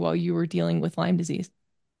going through while you were dealing with Lyme disease.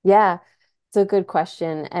 Yeah. It's a good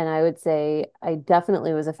question. And I would say I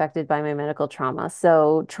definitely was affected by my medical trauma.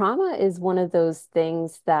 So trauma is one of those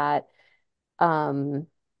things that um,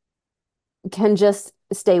 can just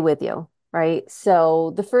stay with you, right?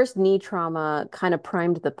 So the first knee trauma kind of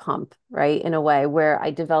primed the pump, right? In a way where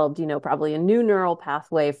I developed, probably a new neural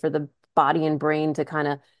pathway for the body and brain to kind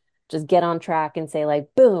of just get on track and say, like,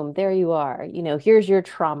 boom, there you are. Here's your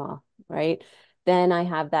trauma, right? Then I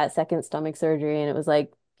have that second stomach surgery, and it was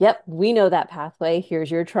like, yep, we know that pathway. Here's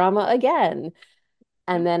your trauma again.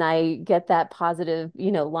 And then I get that positive,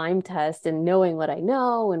 Lyme test and knowing what I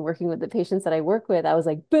know and working with the patients that I work with, I was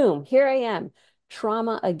like, boom, here I am.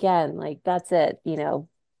 Trauma again. Like that's it.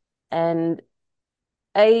 And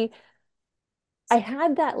I I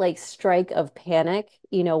had that like strike of panic,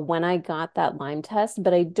 when I got that Lyme test,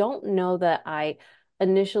 but I don't know that I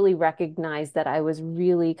initially recognized that I was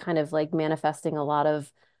really kind of like manifesting a lot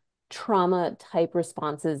of trauma type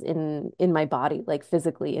responses in my body, like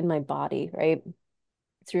physically in my body, right?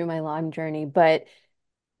 Through my Lyme journey. But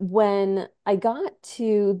when I got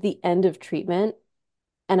to the end of treatment,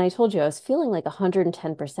 and I told you I was feeling like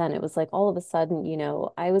 110%, it was like all of a sudden,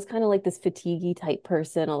 I was kind of like this fatiguey type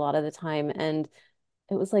person a lot of the time. And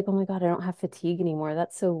it was like, oh my God, I don't have fatigue anymore.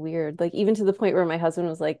 That's so weird. Like, even to the point where my husband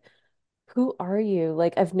was like, who are you?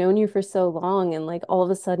 Like, I've known you for so long, and like all of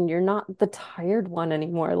a sudden you're not the tired one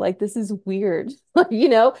anymore. Like, this is weird. You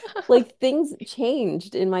know, like things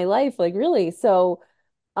changed in my life, like really. So,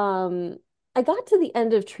 um, I got to the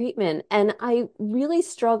end of treatment and I really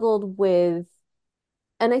struggled with,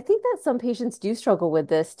 and I think that some patients do struggle with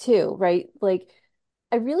this too, right? Like,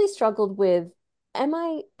 I really struggled with, am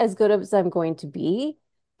I as good as I'm going to be?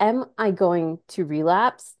 Am I going to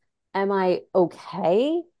relapse? Am I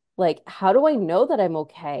okay? Like, how do I know that I'm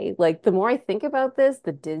okay? Like, the more I think about this,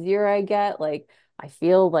 the dizzier I get. Like, I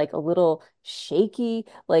feel like a little shaky,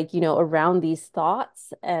 like, around these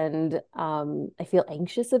thoughts, and I feel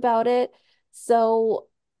anxious about it. So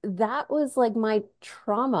that was like my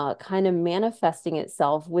trauma kind of manifesting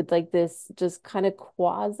itself with like this just kind of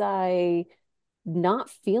quasi not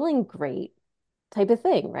feeling great type of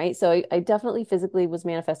thing, right? So I definitely physically was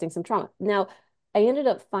manifesting some trauma. Now, I ended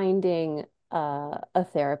up finding a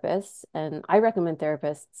therapist, and I recommend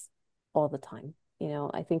therapists all the time.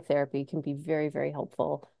 I think therapy can be very, very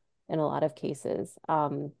helpful in a lot of cases.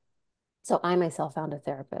 So I myself found a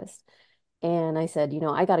therapist. And I said,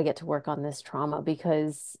 I got to get to work on this trauma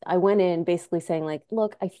because I went in basically saying, like,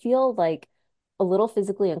 look, I feel like a little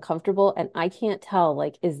physically uncomfortable and I can't tell,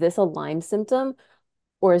 like, is this a Lyme symptom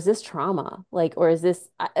or is this trauma? Like, or is this,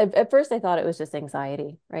 at first I thought it was just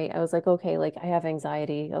anxiety, right? I was like, okay, like I have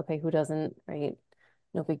anxiety. Okay, who doesn't, right?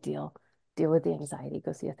 No big deal. Deal with the anxiety,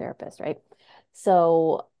 go see a therapist, right?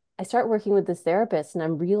 So I start working with this therapist and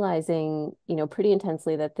I'm realizing, pretty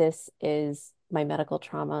intensely that this is my medical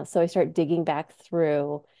trauma. So I start digging back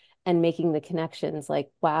through and making the connections like,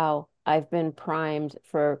 wow, I've been primed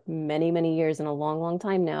for many, many years and a long, long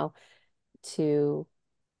time now to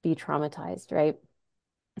be traumatized, right?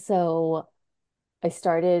 So I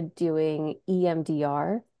started doing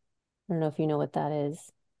EMDR. I don't know if you know what that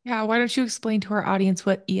is. Yeah, why don't you explain to our audience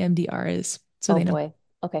what EMDR is so Oh they know? boy.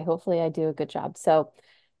 Okay, hopefully I do a good job. So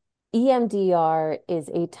EMDR is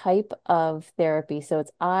a type of therapy. So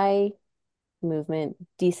it's eye movement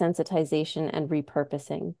desensitization and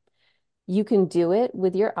repurposing. You can do it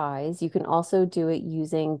with your eyes. You can also do it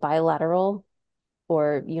using bilateral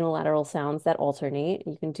or unilateral sounds that alternate.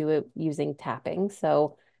 You can do it using tapping.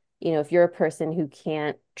 So, if you're a person who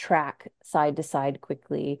can't track side to side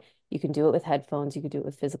quickly, you can do it with headphones. You can do it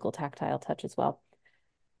with physical tactile touch as well.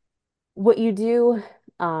 What you do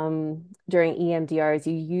during EMDR is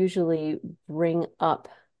you usually bring up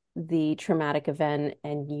the traumatic event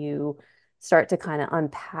and you start to kind of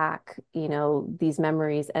unpack, these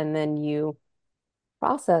memories, and then you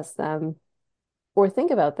process them or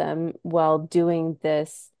think about them while doing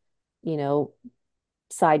this, you know,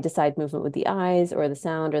 side to side movement with the eyes or the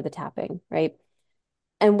sound or the tapping, right?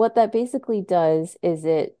 And what that basically does is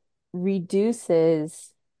it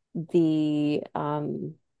reduces the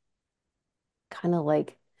kind of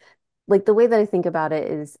like the way that I think about it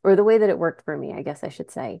is, or the way that it worked for me, I guess I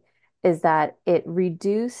should say, is that it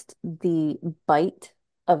reduced the bite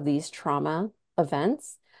of these trauma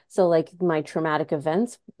events. So, like my traumatic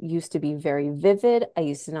events used to be very vivid. I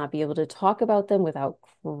used to not be able to talk about them without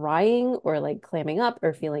crying or like clamming up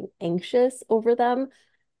or feeling anxious over them.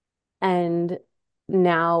 And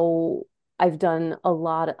now I've done a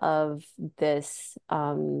lot of this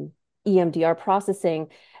EMDR processing,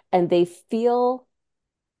 and they feel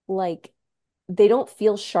like they don't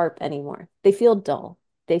feel sharp anymore. They feel dull.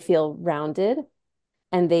 They feel rounded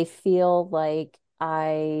and they feel like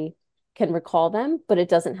I can recall them, but it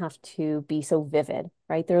doesn't have to be so vivid,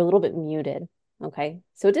 right? They're a little bit muted. Okay.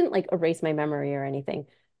 So it didn't like erase my memory or anything,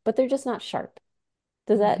 but they're just not sharp.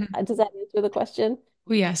 Does that answer the question?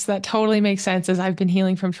 Well, yes, that totally makes sense. As I've been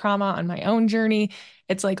healing from trauma on my own journey,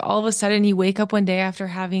 it's like all of a sudden you wake up one day after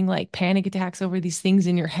having like panic attacks over these things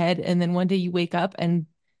in your head. And then one day you wake up and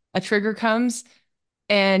a trigger comes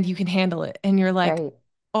and you can handle it. And you're like, Right.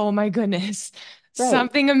 oh my goodness, Right.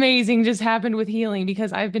 something amazing just happened with healing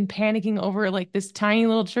because I've been panicking over like this tiny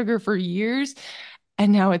little trigger for years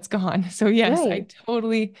and now it's gone. So yes, I Right.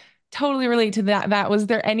 totally relate to that. That was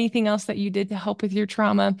there anything else that you did to help with your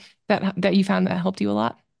trauma that you found that helped you a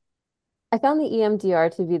lot? I found the EMDR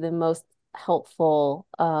to be the most helpful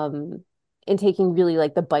in taking really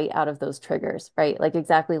like the bite out of those triggers, right? Like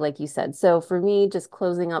exactly like you said. So for me, just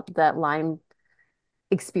closing up that line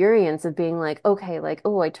experience of being like, okay, like,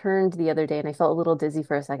 oh, I turned the other day and I felt a little dizzy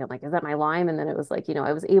for a second. Like, is that my Lyme? And then it was like,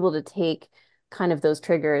 I was able to take kind of those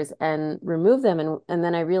triggers and remove them. And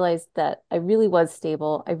then I realized that I really was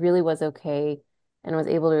stable. I really was okay. And was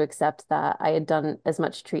able to accept that I had done as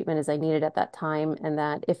much treatment as I needed at that time. And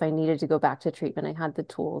that if I needed to go back to treatment, I had the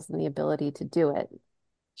tools and the ability to do it.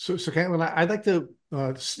 So Caitlin, I'd like to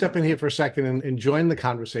step in here for a second and join the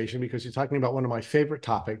conversation because you're talking about one of my favorite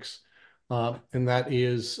topics, and that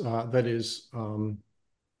is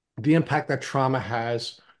the impact that trauma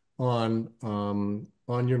has on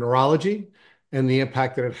your neurology and the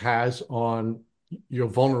impact that it has on your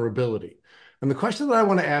vulnerability. And the question that I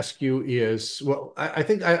want to ask you is, well, I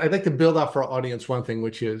think I'd like to build out for our audience one thing,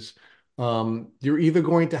 which is you're either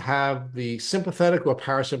going to have the sympathetic or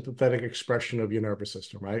parasympathetic expression of your nervous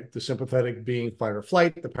system, right? The sympathetic being fight or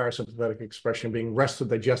flight, the parasympathetic expression being rest or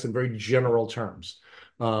digest in very general terms.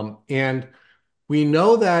 And we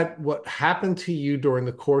know that what happened to you during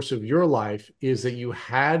the course of your life is that you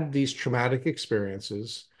had these traumatic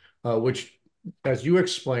experiences, which, as you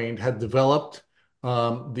explained, had developed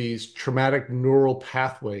these traumatic neural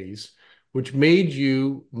pathways, which made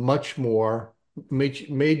your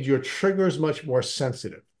triggers much more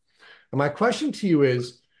sensitive. And my question to you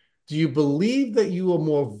is, do you believe that you are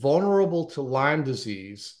more vulnerable to Lyme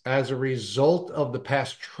disease as a result of the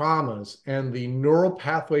past traumas and the neural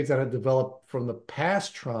pathways that had developed from the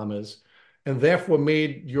past traumas, and therefore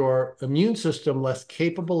made your immune system less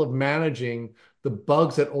capable of managing the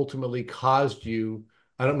bugs that ultimately caused you?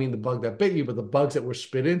 I don't mean the bug that bit you, but the bugs that were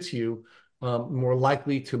spit into you, more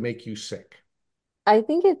likely to make you sick. I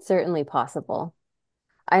think it's certainly possible.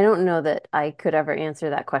 I don't know that I could ever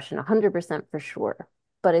answer that question 100% for sure,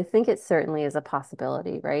 but I think it certainly is a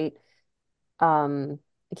possibility, right? I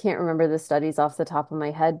can't remember the studies off the top of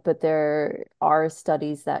my head, but there are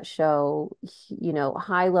studies that show,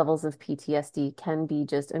 high levels of PTSD can be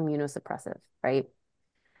just immunosuppressive, right?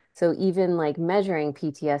 So even like measuring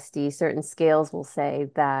PTSD, certain scales will say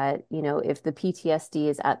that, if the PTSD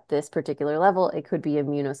is at this particular level, it could be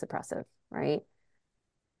immunosuppressive, right?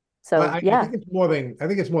 Well, So I yeah. think it's more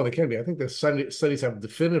than can be. I think the studies have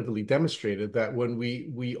definitively demonstrated that when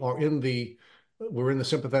we're in the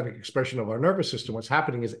sympathetic expression of our nervous system, what's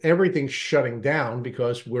happening is everything's shutting down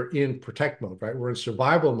because we're in protect mode, right? We're in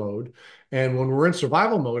survival mode. And when we're in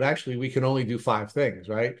survival mode, actually, we can only do five things,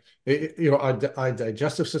 right? Our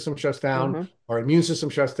digestive system shuts down, Hmm. our immune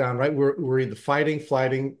system shuts down, right? We're either fighting,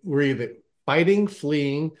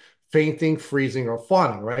 fleeing, fainting, freezing, or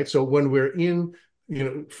fawning, right? So when we're in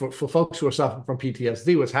for folks who are suffering from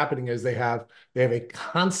PTSD, what's happening is they have a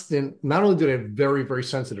constant, not only do they have very, very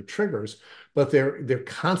sensitive triggers, but they're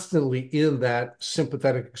constantly in that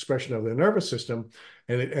sympathetic expression of their nervous system.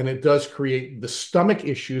 And it does create the stomach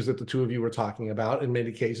issues that the two of you were talking about in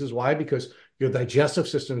many cases. Why? Because your digestive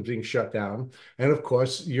system is being shut down. And of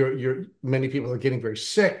course, many people are getting very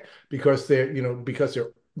sick because they're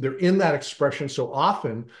in that expression so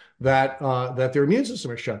often that their immune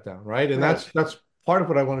system is shut down, right? And Right. that's part of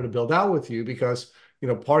what I wanted to build out with you because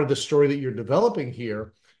part of the story that you're developing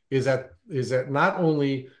here is that not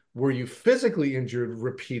only were you physically injured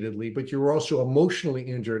repeatedly, but you were also emotionally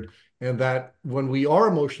injured, and that when we are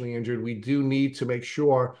emotionally injured, we do need to make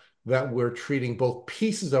sure that we're treating both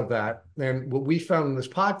pieces of that. And what we found in this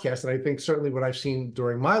podcast, and I think certainly what I've seen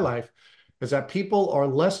during my life, is that people are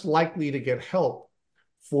less likely to get help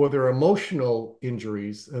for their emotional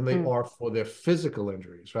injuries than they Mm. are for their physical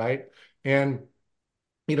injuries, right? And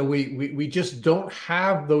we just don't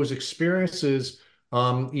have those experiences,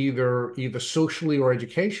 either socially or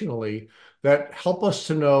educationally, that help us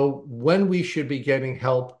to know when we should be getting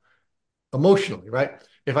help emotionally, right?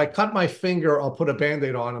 If I cut my finger, I'll put a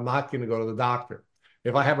Band-Aid on. I'm not going to go to the doctor.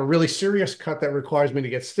 If I have a really serious cut that requires me to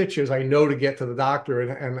get stitches, I know to get to the doctor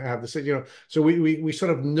and have the. So we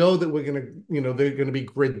sort of know that we're going to, there are going to be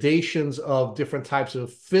gradations of different types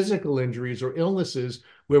of physical injuries or illnesses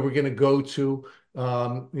where we're going to go to,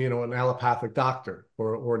 an allopathic doctor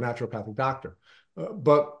or a naturopathic doctor.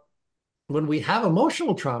 But when we have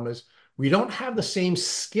emotional traumas, we don't have the same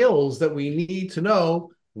skills that we need to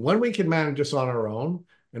know when we can manage this on our own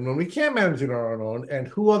and when we can't manage it on our own, and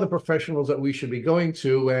who are the professionals that we should be going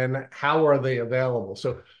to and how are they available.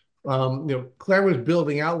 So, Claire was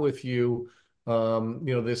building out with you,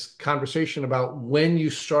 this conversation about when you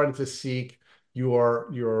started to seek your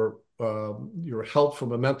help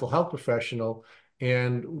from a mental health professional,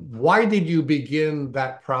 and why did you begin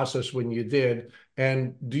that process when you did?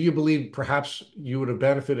 And do you believe perhaps you would have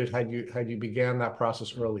benefited had you began that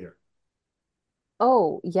process earlier?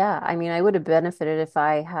 Oh, yeah. I mean, I would have benefited if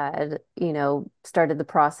I had, started the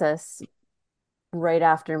process right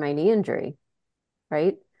after my knee injury,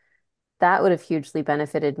 right? That would have hugely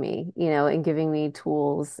benefited me, in giving me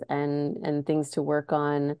tools and things to work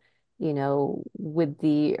on, with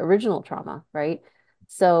the original trauma, right?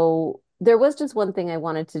 So there was just one thing I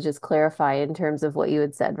wanted to just clarify in terms of what you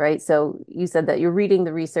had said, right? So you said that you're reading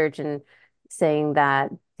the research and saying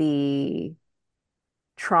that the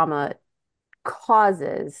trauma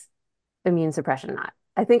causes immune suppression or not.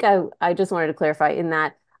 I think I just wanted to clarify in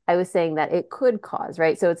that I was saying that it could cause,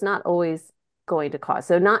 right? So it's not always going to cause.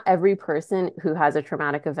 So not every person who has a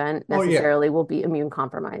traumatic event Oh yeah. necessarily will be immune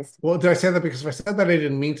compromised. Well, did I say that? Because if I said that, I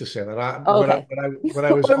didn't mean to say that. Oh, okay. What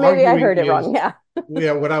I was Or maybe I arguing heard it wrong. is, Yeah.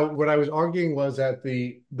 yeah, what I was arguing was that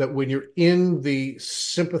when you're in the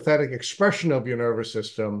sympathetic expression of your nervous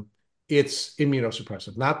system, it's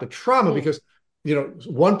immunosuppressive, not the trauma, Mm, because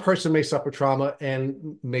one person may suffer trauma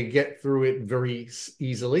and may get through it very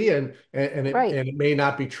easily, right. and it may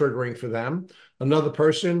not be triggering for them. Another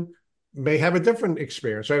person may have a different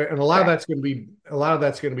experience, right? And Correct. a lot of that's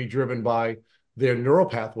going to be driven by their neural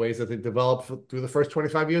pathways that they develop through the first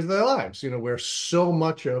 25 years of their lives, where so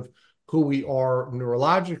much of who we are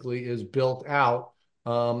neurologically is built out,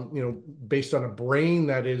 based on a brain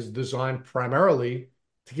that is designed primarily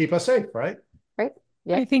to keep us safe, right? Right. I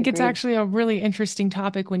Yep. think it's Agreed. actually a really interesting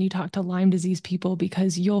topic when you talk to Lyme disease people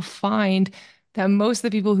because you'll find that most of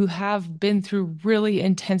the people who have been through really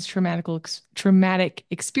intense traumatic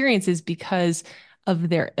experiences because of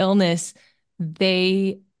their illness,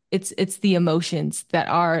 they it's the emotions that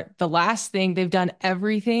are the last thing. They've done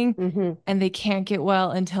everything Hmm. and they can't get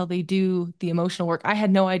well until they do the emotional work. I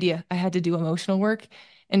had no idea I had to do emotional work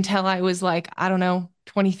until I was like, I don't know,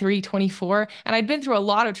 23, 24. And I'd been through a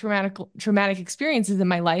lot of traumatic experiences in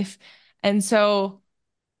my life. And so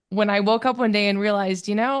when I woke up one day and realized,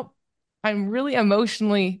 I'm really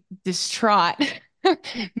emotionally distraught.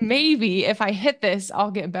 Maybe if I hit this,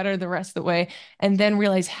 I'll get better the rest of the way. And then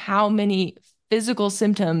realize how many physical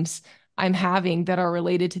symptoms I'm having that are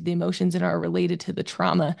related to the emotions and are related to the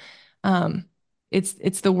trauma. Um,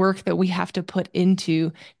 it's the work that we have to put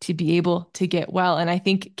into to be able to get well. And I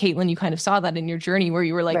think, Caitlin, you kind of saw that in your journey where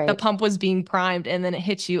you were like, the Right. pump was being primed and then it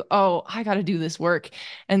hits you, oh, I got to do this work.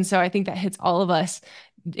 And so I think that hits all of us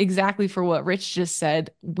exactly for what Rich just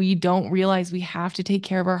said. We don't realize we have to take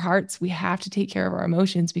care of our hearts. We have to take care of our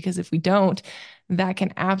emotions because if we don't, that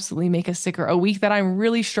can absolutely make us sicker. A week that I'm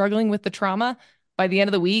really struggling with the trauma, by the end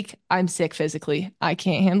of the week, I'm sick physically. I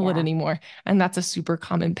can't handle it Yeah. anymore. And that's a super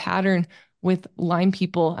common pattern with Lyme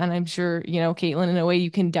people. And I'm sure, Caitlin, in a way,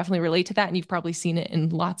 you can definitely relate to that. And you've probably seen it in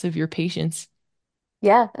lots of your patients.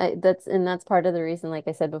 Yeah. That's part of the reason, like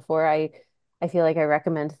I said before, I feel like I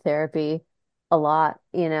recommend therapy a lot,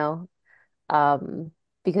 um,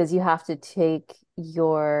 because you have to take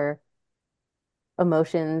your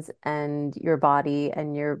emotions and your body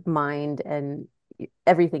and your mind and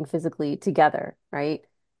everything physically together, right?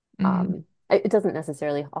 Mhm. It doesn't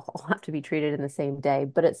necessarily all have to be treated in the same day,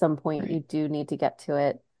 but at some point you Right. do need to get to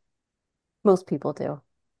it. Most people do.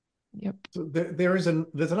 Yep. So there's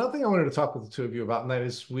another thing I wanted to talk with the two of you about, and that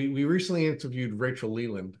is we recently interviewed Rachel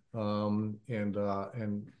Leland, and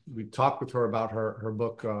we talked with her about her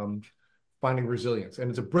book, Finding Resilience, and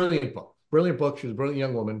it's a brilliant book. Brilliant book. She's a brilliant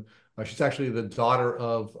young woman. She's actually the daughter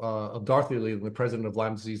of Dorothy Leland, the president of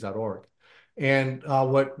LymeDisease.org. And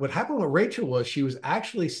what happened with Rachel was she was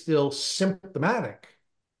actually still symptomatic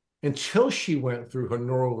until she went through her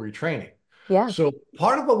neural retraining. Yeah. So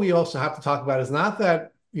part of what we also have to talk about is not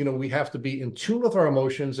that, we have to be in tune with our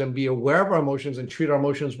emotions and be aware of our emotions and treat our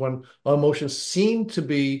emotions when our emotions seem to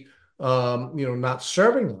be, not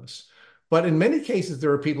serving us. But in many cases,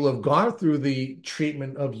 there are people who have gone through the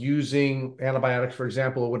treatment of using antibiotics, for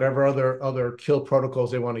example, or whatever other kill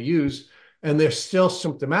protocols they want to use, and they're still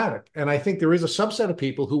symptomatic. And I think there is a subset of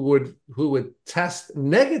people who would test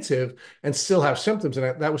negative and still have symptoms.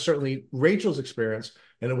 And that was certainly Rachel's experience.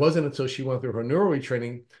 And it wasn't until she went through her neural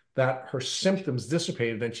retraining that her symptoms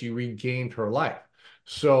dissipated and she regained her life.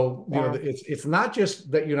 So, Yeah. it's not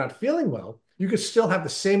just that you're not feeling well. You could still have the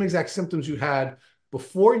same exact symptoms you had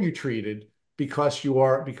before you treated because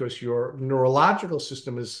your neurological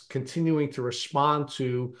system is continuing to respond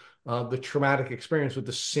to the traumatic experience with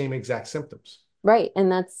the same exact symptoms. Right.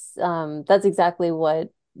 And that's exactly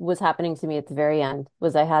what was happening to me at the very end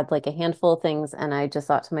was I had like a handful of things and I just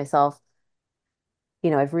thought to myself,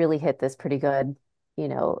 I've really hit this pretty good.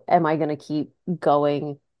 Am I going to keep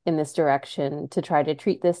going in this direction to try to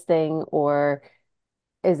treat this thing, or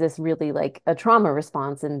is this really like a trauma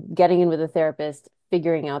response? And getting in with a therapist,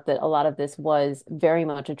 figuring out that a lot of this was very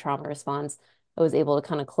much a trauma response, I was able to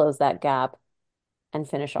kind of close that gap and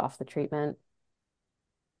finish off the treatment.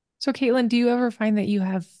 So, Caitlin, do you ever find that you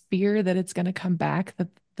have fear that it's going to come back,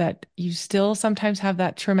 that you still sometimes have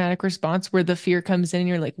that traumatic response where the fear comes in and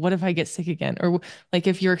you're like, what if I get sick again? Or like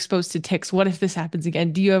if you're exposed to ticks, what if this happens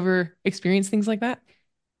again? Do you ever experience things like that?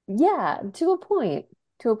 Yeah, to a point.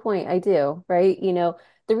 To a point, I do, right?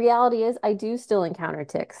 The reality is I do still encounter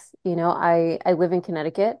ticks. I live in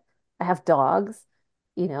Connecticut. I have dogs.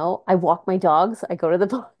 I walk my dogs, I go to the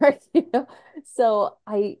park. So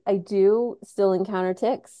I do still encounter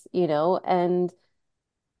ticks, and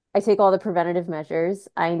I take all the preventative measures.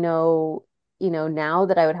 I know, now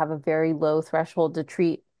that I would have a very low threshold to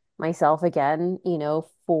treat myself again,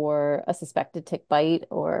 for a suspected tick bite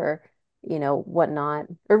or, whatnot,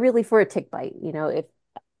 or really for a tick bite, if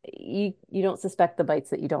you don't suspect the bites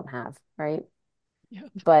that you don't have, right?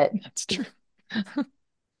 Yep, But that's true.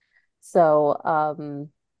 so,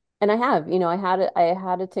 and I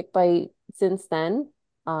had a tick bite since then.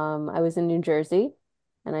 I was in New Jersey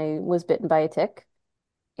and I was bitten by a tick.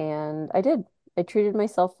 And I treated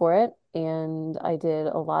myself for it. And I did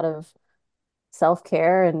a lot of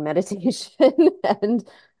self-care and meditation and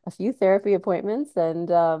a few therapy appointments.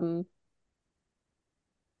 And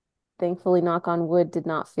thankfully, knock on wood, did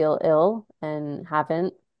not feel ill and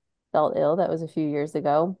haven't felt ill. That was a few years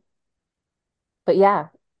ago. But yeah,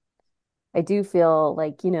 I do feel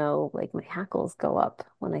like, like my hackles go up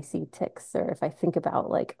when I see ticks, or if I think about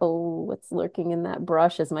like, oh, what's lurking in that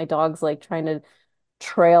brush as my dog's like trying to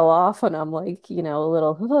trail off, and I'm like, a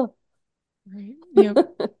little, Right. Yep.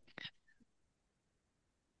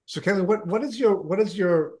 So, Caitlin, what is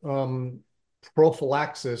your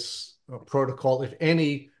prophylaxis protocol, if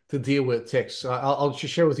any, to deal with ticks? I'll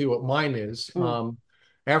just share with you what mine is. Mm,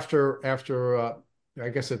 After I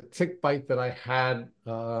guess a tick bite that I had.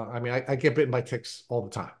 I mean, I get bitten by ticks all the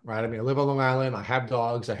time, right? I mean, I live on Long Island. I have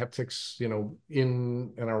dogs. I have ticks, in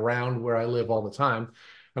and around where I live all the time.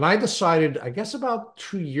 And I decided, I guess about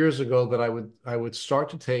 2 years ago, that I would start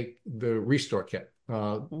to take the Restore Kit,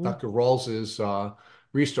 mm, Dr. Rawls's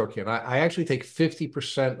Restore Kit. I actually take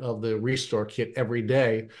 50% of the Restore Kit every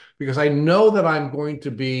day because I know that I'm going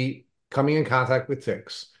to be coming in contact with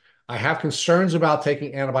ticks. I have concerns about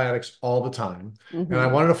taking antibiotics all the time. And I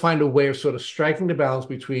hmm wanted to find a way of sort of striking the balance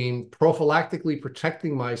between prophylactically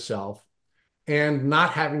protecting myself and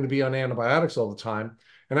not having to be on antibiotics all the time.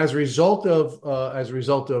 And as a result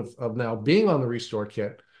of now being on the Restore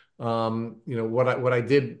Kit, what I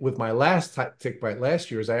did with my last tick bite last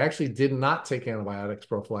year is I actually did not take antibiotics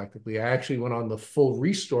prophylactically. I actually went on the full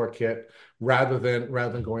Restore Kit rather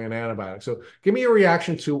than going on antibiotics. So give me a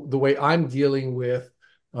reaction to the way I'm dealing with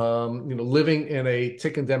living in a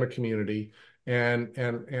tick endemic community, and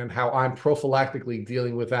how I'm prophylactically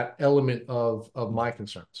dealing with that element of my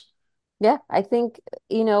concerns. Yeah, I think,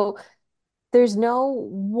 there's no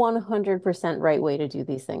 100% right way to do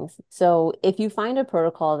these things. So if you find a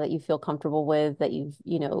protocol that you feel comfortable with, that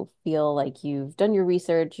feel like you've done your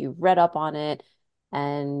research, you've read up on it,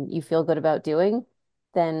 and you feel good about doing,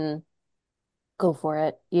 then go for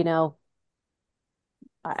it.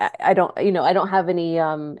 I don't have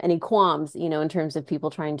any qualms, in terms of people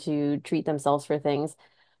trying to treat themselves for things.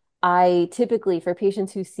 I typically, for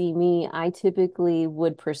patients who see me, I typically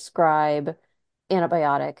would prescribe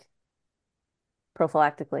antibiotic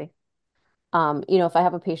prophylactically. If I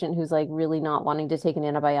have a patient who's like really not wanting to take an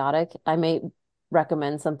antibiotic, I may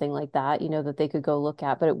recommend something like that, that they could go look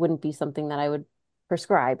at, but it wouldn't be something that I would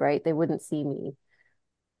prescribe, right? They wouldn't see me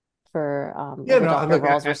for Yeah, like a no, Dr. look,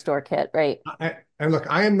 Rawls Restore kit, right? and look,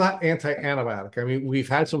 I am not anti-antibiotic. I mean, we've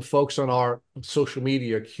had some folks on our social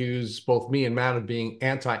media accuse both me and Matt of being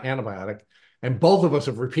anti-antibiotic, and both of us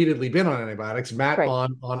have repeatedly been on antibiotics. Matt Right.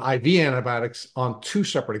 on IV antibiotics on two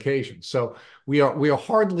separate occasions. So we are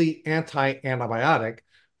hardly anti-antibiotic,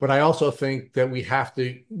 but I also think that we have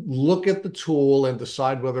to look at the tool and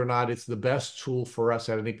decide whether or not it's the best tool for us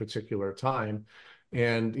at any particular time.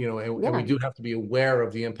 And we Yeah, do have to be aware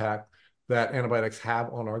of the impact that antibiotics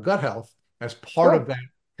have on our gut health as part sure. of that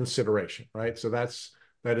consideration, right? So that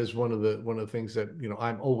is one of the things that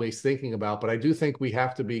I'm always thinking about. But I do think we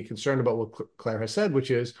have to be concerned about what Claire has said, which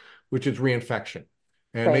is reinfection,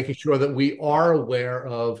 and Right. making sure that we are aware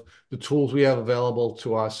of the tools we have available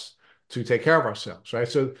to us to take care of ourselves, right?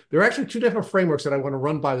 So there are actually two different frameworks that I want to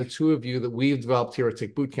run by the two of you that we've developed here at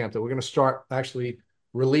Tick Bootcamp that we're going to start actually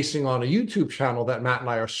releasing on a YouTube channel that Matt and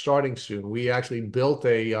I are starting soon. We actually built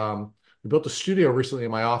a studio recently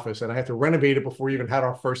in my office, and I had to renovate it before we even had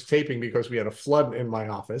our first taping because we had a flood in my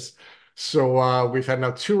office. So we've had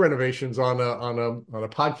now two renovations on a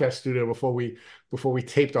podcast studio before we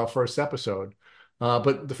taped our first episode.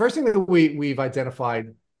 But the first thing that we've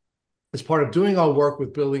identified as part of doing our work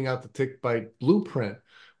with building out the tick bite blueprint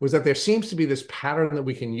was that there seems to be this pattern that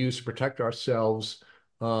we can use to protect ourselves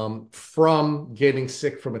from getting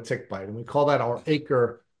sick from a tick bite. And we call that our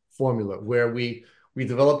ACRE formula, where we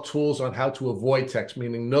develop tools on how to avoid ticks,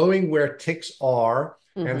 meaning knowing where ticks are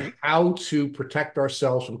and hmm how to protect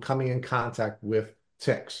ourselves from coming in contact with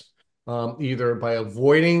ticks, either by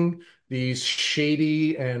avoiding these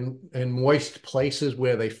shady and moist places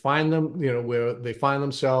where they find them, where they find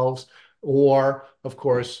themselves, or of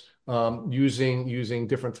course, using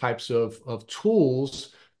different types of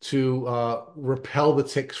tools to repel the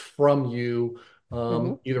ticks from you,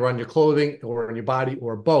 Hmm. either on your clothing or on your body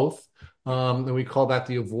or both. And we call that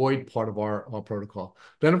the avoid part of our protocol.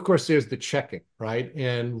 Then, of course, there's the checking, right?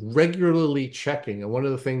 And regularly checking. And one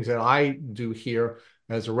of the things that I do here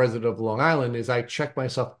as a resident of Long Island is I check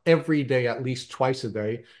myself every day, at least twice a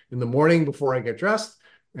day, in the morning before I get dressed,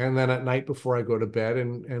 and then at night before I go to bed.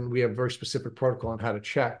 And we have a very specific protocol on how to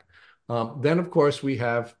check. Then, of course, we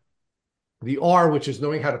have the R, which is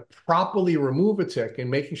knowing how to properly remove a tick and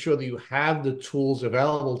making sure that you have the tools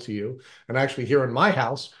available to you. And actually, here in my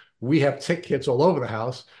house, we have tick kits all over the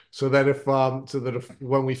house, so that if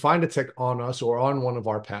when we find a tick on us or on one of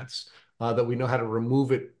our pets, that we know how to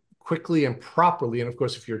remove it quickly and properly. And of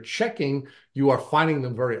course, if you're checking, you are finding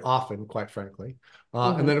them very often, quite frankly.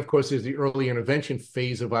 And Hmm. then, of course, there's the early intervention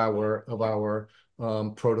phase of our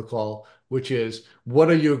protocol, which is what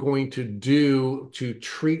are you going to do to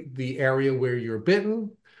treat the area where you're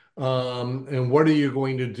bitten, and what are you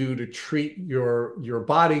going to do to treat your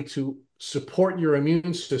body to support your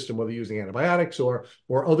immune system, whether using antibiotics or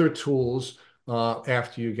other tools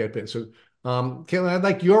after you get bitten. So, Caitlin, I'd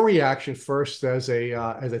like your reaction first as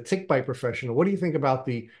a tick bite professional. What do you think about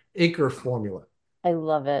the Acre formula? I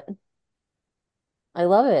love it. I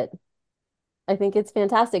love it. I think it's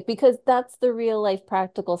fantastic because that's the real life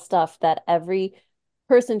practical stuff that every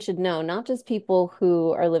person should know, not just people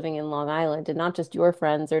who are living in Long Island and not just your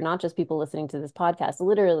friends or not just people listening to this podcast.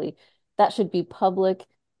 Literally, that should be public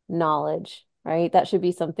knowledge, right? That should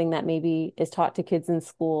be something that maybe is taught to kids in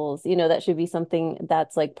schools. That should be something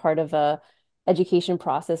that's like part of a education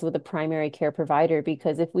process with a primary care provider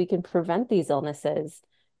because if we can prevent these illnesses,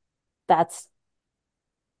 that's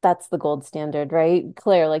that's the gold standard, right?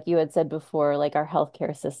 Claire, like you had said before, like our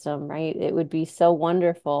healthcare system, right? It would be so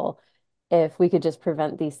wonderful if we could just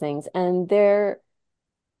prevent these things. And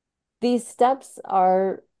these steps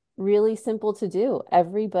are really simple to do.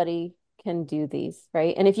 Everybody can do these,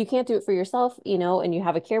 right? And if you can't do it for yourself, and you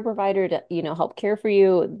have a care provider to, help care for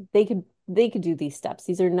you, they could do these steps.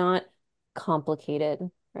 These are not complicated,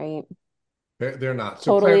 right? They're not.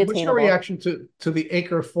 So, Totally Claire, what's your attainable. reaction to the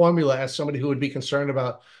Acre formula as somebody who would be concerned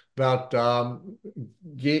about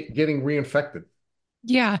getting reinfected?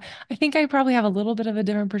 Yeah, I think I probably have a little bit of a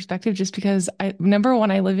different perspective just because number one,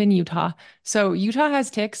 I live in Utah. So Utah has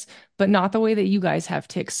ticks, but not the way that you guys have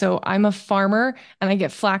ticks. So I'm a farmer and I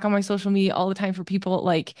get flack on my social media all the time for people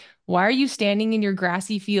like, why are you standing in your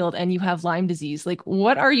grassy field and you have Lyme disease? Like,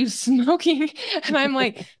 what are you smoking? And I'm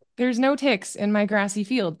like, there's no ticks in my grassy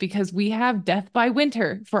field because we have death by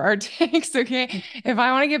winter for our ticks. Okay. If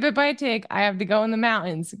I want to get bit by a tick, I have to go in the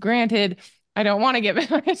mountains. Granted, I don't want to get bit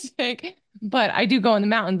by a tick, but I do go in the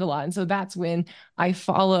mountains a lot. And so that's when I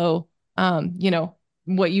follow,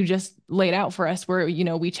 what you just laid out for us, where,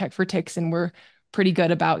 we check for ticks and we're pretty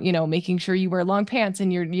good about, making sure you wear long pants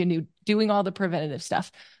and you're doing all the preventative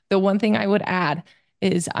stuff. The one thing I would add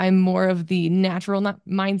is I'm more of the natural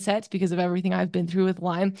mindset because of everything I've been through with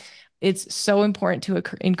Lyme. It's so important to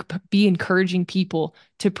be encouraging people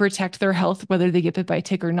to protect their health, whether they get bit by a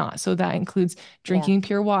tick or not. So that includes Yeah. drinking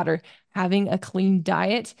pure water, having a clean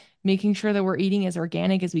diet, making sure that we're eating as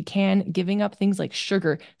organic as we can, giving up things like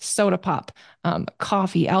sugar, soda pop,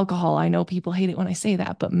 coffee, alcohol. I know people hate it when I say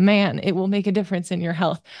that, but man, it will make a difference in your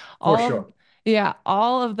health. For All of, sure. yeah,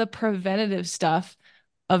 all of the preventative stuff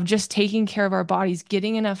of just taking care of our bodies,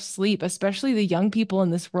 getting enough sleep, especially the young people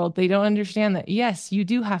in this world. They don't understand that, yes, you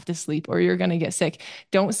do have to sleep or you're going to get sick.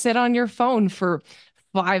 Don't sit on your phone for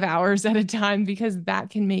 5 hours at a time because that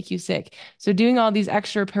can make you sick. So, doing all these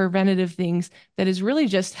extra preventative things that is really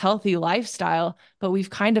just healthy lifestyle, but we've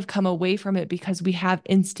kind of come away from it because we have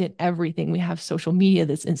instant everything. We have social media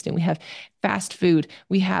that's instant. We have fast food.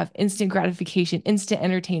 We have instant gratification, instant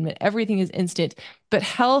entertainment. Everything is instant. But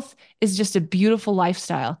health is just a beautiful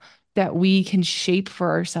lifestyle that we can shape for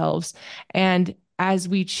ourselves. And as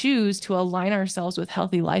we choose to align ourselves with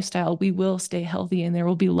healthy lifestyle, we will stay healthy and there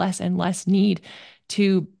will be less and less need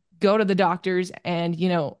to go to the doctors and,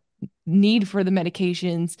 need for the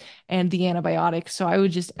medications and the antibiotics. So I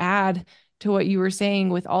would just add to what you were saying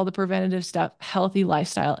with all the preventative stuff, healthy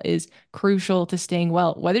lifestyle is crucial to staying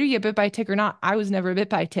well. Whether you get bit by a tick or not, I was never bit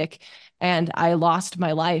by a tick and I lost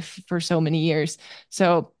my life for so many years.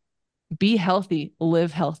 So be healthy,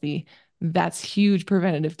 live healthy. That's huge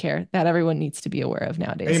preventative care that everyone needs to be aware of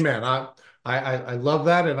nowadays. Amen. I love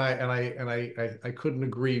that, and I couldn't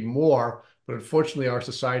agree more. But unfortunately, our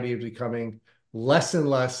society is becoming less and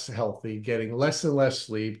less healthy, getting less and less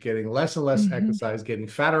sleep, getting less and less Hmm. exercise, getting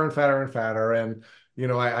fatter and fatter and fatter. And,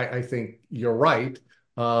 I think you're right.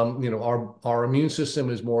 Our immune system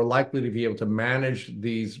is more likely to be able to manage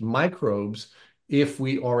these microbes if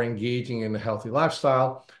we are engaging in a healthy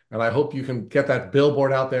lifestyle. And I hope you can get that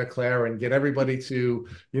billboard out there, Claire, and get everybody to,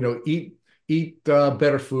 eat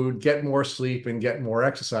better food, get more sleep, and get more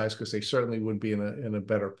exercise, because they certainly would be in a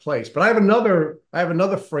better place. But I have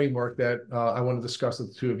another framework that I want to discuss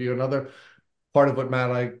with the two of you. Another part of what Matt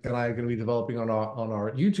and I are going to be developing on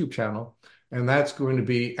our YouTube channel, and that's going to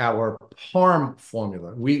be our PARM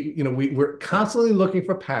formula. We're constantly looking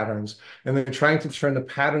for patterns, and then trying to turn the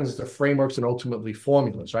patterns to frameworks and ultimately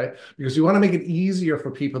formulas, right? Because we want to make it easier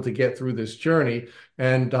for people to get through this journey.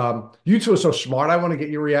 And you two are so smart. I want to get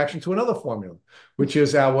your reaction to another formula, which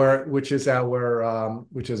is our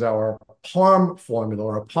PARM formula,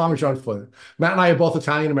 or a Parmesan formula. Matt and I are both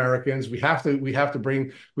Italian Americans. We have to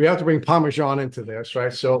bring Parmesan into this,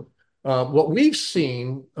 right? So, what we've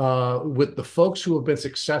seen with the folks who have been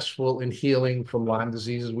successful in healing from Lyme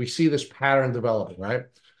disease is we see this pattern developing, right?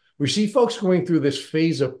 We see folks going through this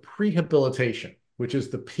phase of prehabilitation, which is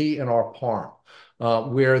the P in our PARM,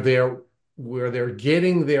 where they're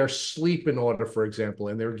getting their sleep in order, for example,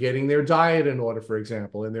 and they're getting their diet in order, for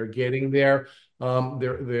example, and they're getting their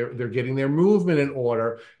movement in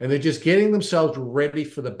order, and they're just getting themselves ready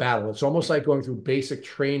for the battle. It's almost like going through basic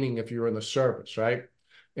training if you're in the service, right?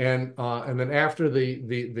 And then after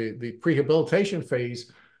the prehabilitation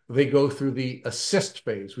phase, they go through the assist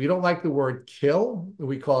phase. We don't like the word kill.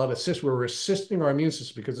 We call it assist. We're assisting our immune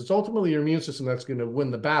system because it's ultimately your immune system that's going to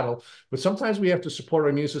win the battle. But sometimes we have to support our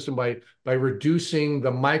immune system by reducing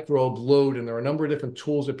the microbe load. And there are a number of different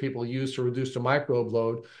tools that people use to reduce the microbe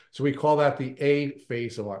load. So we call that the A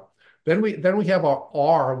phase of our. Then we have our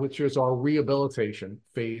R, which is our rehabilitation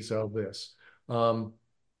phase of this.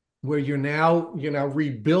 Where you're now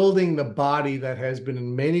rebuilding the body that has been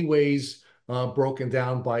in many ways broken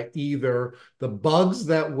down by either the bugs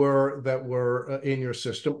that were in your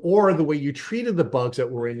system, or the way you treated the bugs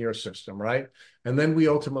that were in your system, right? And then we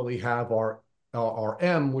ultimately have our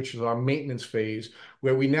M, which is our maintenance phase,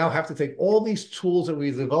 where we now have to take all these tools that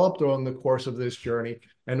we've developed during the course of this journey,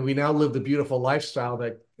 and we now live the beautiful lifestyle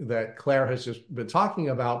that Claire has just been talking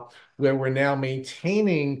about, where we're now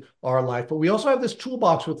maintaining our life. But we also have this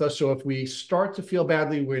toolbox with us. So if we start to feel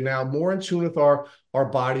badly, we're now more in tune with our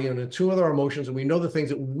body and in tune with our emotions. And we know the things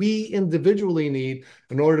that we individually need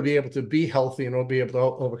in order to be able to be healthy and be able to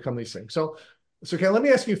overcome these things. So Ken, let me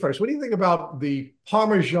ask you first, what do you think about the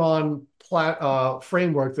Parmesan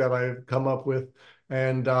framework that I've come up with?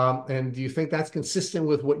 And do you think that's consistent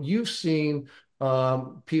with what you've seen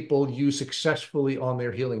people use successfully on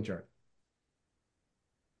their healing journey?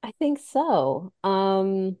 I think so.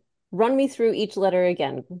 Run me through each letter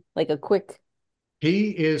again, like a quick P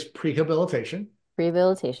is prehabilitation.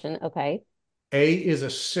 rehabilitation. Okay. A is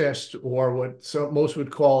assist, or what most would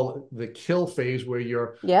call the kill phase, where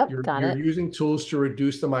you're Yep, you're got you're it. using tools to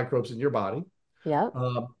reduce the microbes in your body. Yep,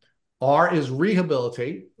 Uh, R is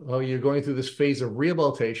rehabilitate. Well, you're going through this phase of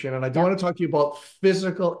rehabilitation. And I do yep, want to talk to you about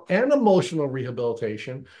physical and emotional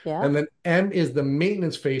rehabilitation. yep. And then M is the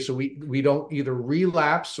maintenance phase. So we don't either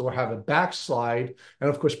relapse or have a backslide. And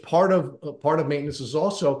of course, part of maintenance is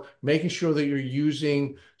also making sure that you're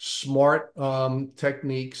using smart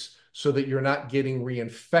techniques so that you're not getting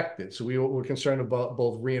reinfected. So we're concerned about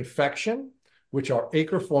both reinfection, which our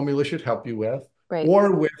Acre formula should help you with, Right.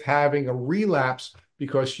 or with having a relapse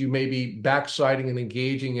because you may be backsliding and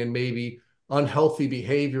engaging in maybe unhealthy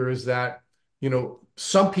behaviors that,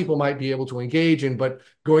 some people might be able to engage in, but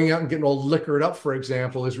going out and getting all liquored up, for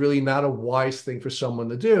example, is really not a wise thing for someone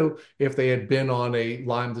to do if they had been on a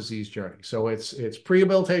Lyme disease journey. So it's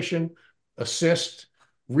prehabilitation, assist,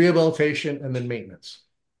 rehabilitation, and then maintenance.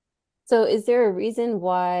 So is there a reason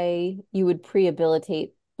why you would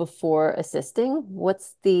prehabilitate before assisting? Or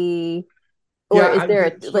Yeah, is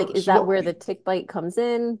there so is so that what where the tick bite comes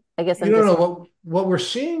in? I guess you I'm don't just, know what we're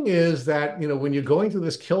seeing is that, when you're going through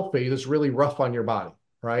this kill phase, it's really rough on your body,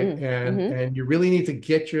 right? And mm-hmm, and you really need to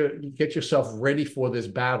get yourself ready for this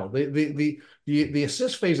battle. The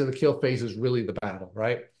assist phase of the kill phase is really the battle,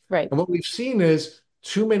 right? right. And what we've seen is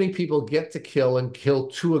too many people get to kill and kill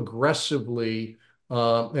too aggressively,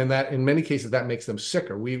 and that in many cases that makes them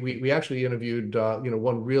sicker. We actually interviewed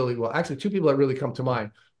one really well, actually two people that really come to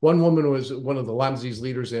mind. One woman was one of the Lyme disease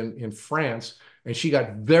leaders in France, and she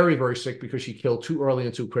got very, very sick because she killed too early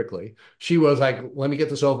and too quickly. She was like, let me get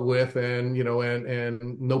this over with, and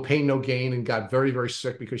and no pain, no gain, and got very, very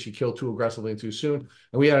sick because she killed too aggressively and too soon.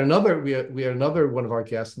 And we had another one of our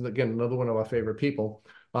guests, and again, another one of our favorite people,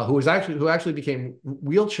 who actually became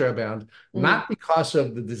wheelchair bound, Mm. not because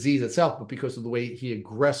of the disease itself, but because of the way he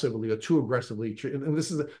aggressively or too aggressively. And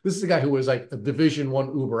this is a guy who was like a Division I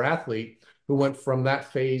Uber athlete who went from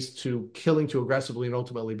that phase to killing too aggressively and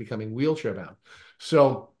ultimately becoming wheelchair bound.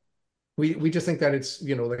 So we just think that it's,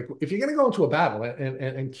 like if you're going to go into a battle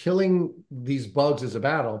and killing these bugs is a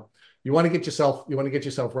battle, you want to get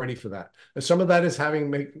yourself ready for that. And some of that is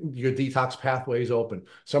make your detox pathways open.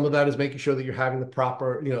 Some of that is making sure that you're having the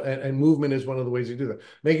proper, and movement is one of the ways you do that.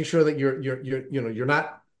 Making sure that you're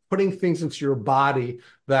not putting things into your body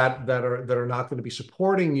that are not going to be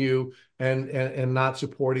supporting you and not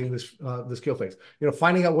supporting this kill phase.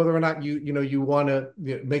 Finding out whether or not you want to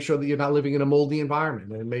make sure that you're not living in a moldy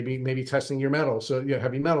environment, and maybe testing your metals, so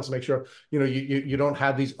heavy metals, to make sure you don't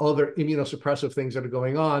have these other immunosuppressive things that are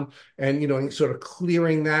going on, and sort of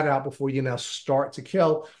clearing that out before you now start to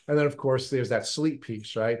kill. And then of course there's that sleep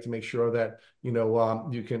piece, right? To make sure that there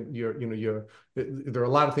are a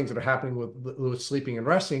lot of things that are happening with sleeping and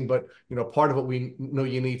resting, but part of what we know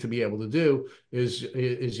you need to be able to do is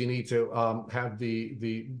you need to have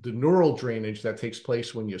the neural drainage that takes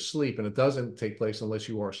place when you sleep, and it doesn't take place unless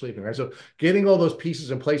you are sleeping, right? So getting all those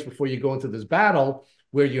pieces in place before you go into this battle,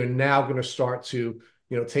 where you're now going to start to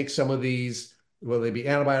take some of these, whether they be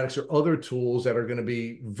antibiotics or other tools that are going to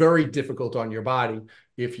be very difficult on your body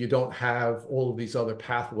if you don't have all of these other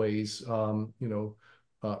pathways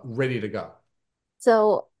ready to go.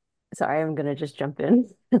 So, sorry, I'm gonna just jump in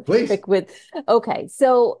Please. quick with, okay.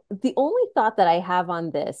 So the only thought that I have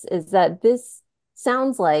on this is that this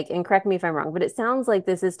sounds like, and correct me if I'm wrong, but it sounds like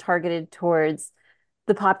this is targeted towards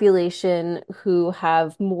the population who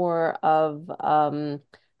have more of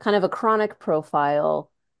kind of a chronic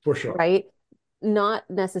profile, For sure. right? Not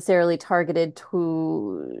necessarily targeted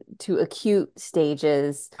to acute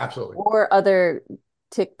stages Absolutely. or other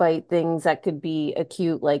tick bite things that could be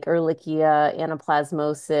acute, like Ehrlichia,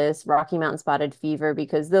 anaplasmosis, Rocky Mountain spotted fever,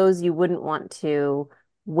 because those you wouldn't want to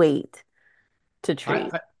wait to I,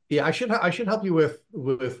 treat. I yeah, I should help you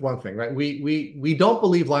with one thing, right? We don't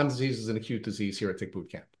believe Lyme disease is an acute disease here at Tick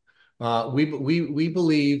Boot Camp. We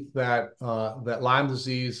believe that Lyme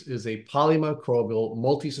disease is a polymicrobial,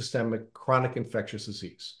 multisystemic, chronic infectious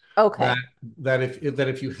disease. That Okay,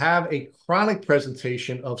 if you have a chronic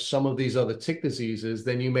presentation of some of these other tick diseases,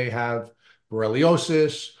 then you may have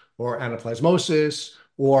borreliosis or anaplasmosis,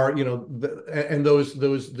 or and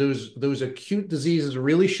those acute diseases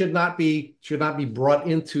really should not be brought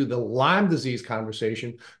into the Lyme disease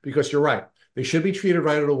conversation, because you're right, they should be treated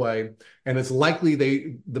right away, and it's likely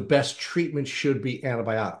the best treatment should be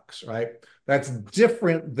antibiotics, right? That's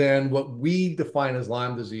different than what we define as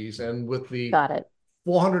Lyme disease. And with the got it.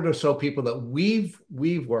 400 or so people that we've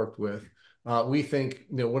worked with, we think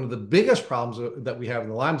one of the biggest problems that we have in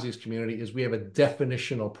the Lyme disease community is we have a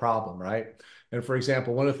definitional problem, right? And for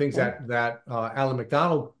example, one of the things Okay. that Alan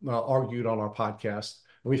McDonald argued on our podcast,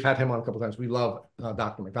 and we've had him on a couple of times. We love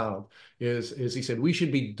Dr. McDonald. Is he said we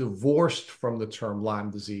should be divorced from the term Lyme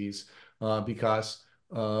disease, because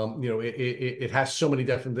it has so many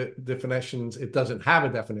definitions. It doesn't have a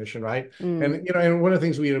definition, right? Mm, And one of the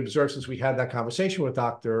things we had observed since we had that conversation with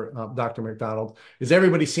Dr. McDonald is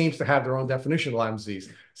everybody seems to have their own definition of Lyme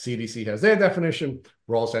disease. CDC has their definition.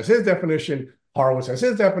 Rawls has his definition. Horowitz has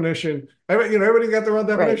his definition. Everybody's got their own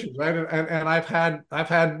right. definitions, right? And I've had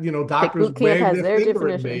Tick doctors boot camp wave has their their finger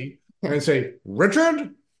at definition. me and say,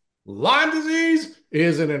 Richard, Lyme disease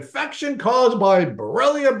is an infection caused by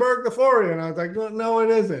Borrelia burgdorferi. And I was like, no, it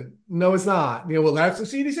isn't. No, it's not. Well, that's the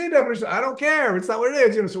CDC definition. I don't care. It's not what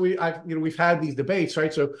it is. So we've had these debates,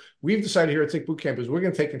 right? So we've decided here at Tick Boot Camp is we're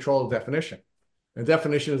going to take control of definition. And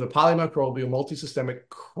definition is a polymicrobial, multisystemic,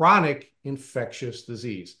 chronic infectious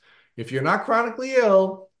disease. If you're not chronically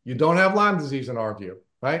ill, you don't have Lyme disease in our view,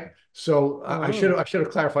 right? So Oh, I should have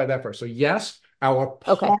clarified that first. So yes, our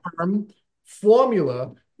okay. PARM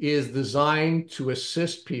formula is designed to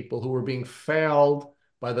assist people who are being failed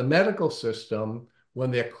by the medical system when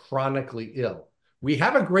they're chronically ill. We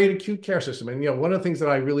have a great acute care system. And one of the things that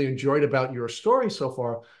I really enjoyed about your story so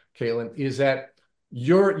far, Caitlin, is that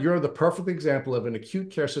you're the perfect example of an acute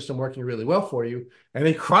care system working really well for you and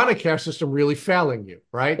a chronic care system really failing you,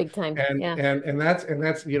 right? Big time. And Yeah. that's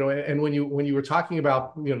and when you were talking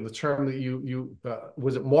about the term that you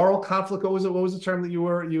was it moral conflict, or what was the term that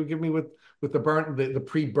you give me with the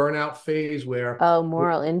pre-burnout phase, where Oh,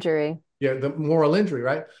 moral injury. yeah, the moral injury,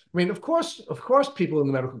 right? I mean, of course, people in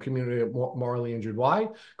the medical community are morally injured. Why?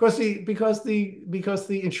 Because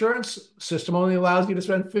the insurance system only allows you to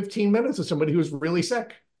spend 15 minutes with somebody who's really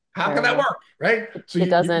sick. How can that Terrible. work, right? So It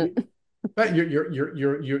doesn't. But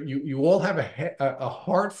you all have a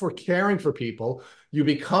heart for caring for people. You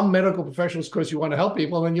become medical professionals because you want to help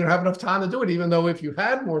people, and you don't have enough time to do it, even though if you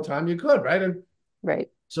had more time, you could, right? And Right.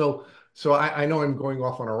 so, I know I'm going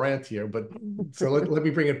off on a rant here, but so let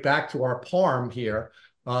me bring it back to our parm here.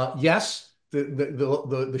 Yes,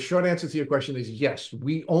 the short answer to your question is yes.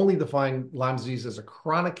 We only define Lyme disease as a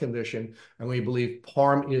chronic condition, and we believe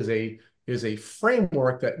parm is a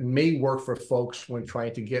framework that may work for folks when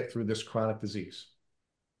trying to get through this chronic disease.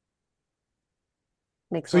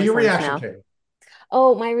 Makes So more your sense reaction, now. Kate.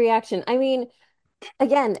 Oh, my reaction. I mean,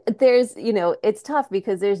 again, it's tough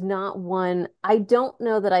because there's not one. I don't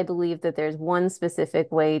know that I believe that there's one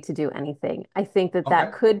specific way to do anything. I think that that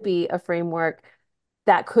Okay. could be a framework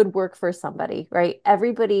that could work for somebody, right?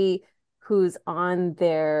 Everybody who's on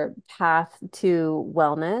their path to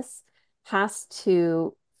wellness has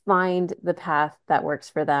to find the path that works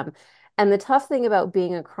for them. And the tough thing about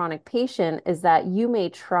being a chronic patient is that you may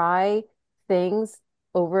try things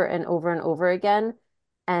over and over and over again,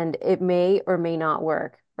 and it may or may not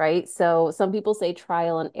work, right? So some people say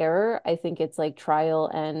trial and error. I think it's like trial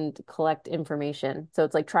and collect information. So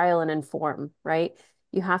it's like trial and inform, right?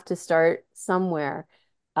 You have to start somewhere.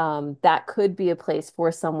 That could be a place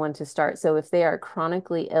for someone to start. So if they are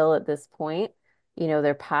chronically ill at this point,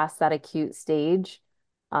 they're past that acute stage,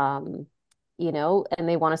 um, and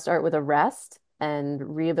they want to start with a rest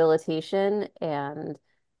and rehabilitation and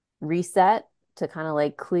reset to kind of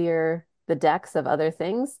like clear the decks of other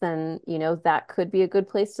things, then, that could be a good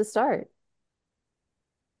place to start.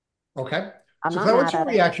 Okay. I'm So not Claire, what's mad your at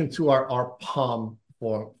it. reaction to our POM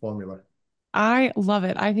formula? I love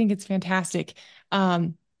it. I think it's fantastic.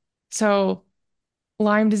 Um, so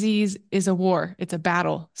Lyme disease is a war, it's a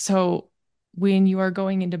battle. So when you are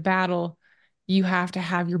going into battle, you have to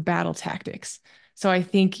have your battle tactics. So I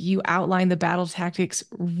think you outline the battle tactics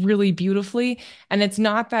really beautifully. And it's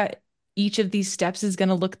not that each of these steps is going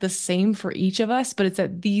to look the same for each of us, but it's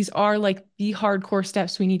that these are like the hardcore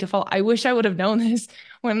steps we need to follow. I wish I would have known this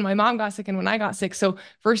when my mom got sick and when I got sick. So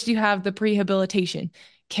first you have the prehabilitation.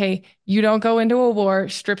 Okay, you don't go into a war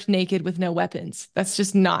stripped naked with no weapons. That's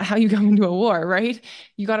just not how you go into a war, right?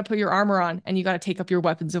 You got to put your armor on and you got to take up your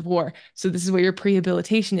weapons of war. So this is what your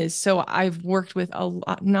prehabilitation is. So I've worked with a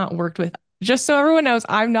lot, not worked with, just so everyone knows,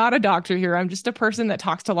 I'm not a doctor here. I'm just a person that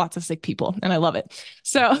talks to lots of sick people and I love it.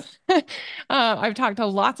 So I've talked to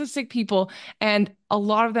lots of sick people and a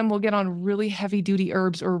lot of them will get on really heavy duty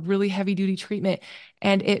herbs or really heavy duty treatment.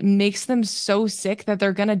 And it makes them so sick that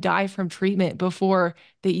they're going to die from treatment before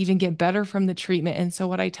they even get better from the treatment. And so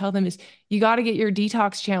what I tell them is you got to get your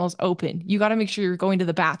detox channels open. You got to make sure you're going to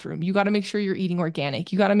the bathroom. You got to make sure you're eating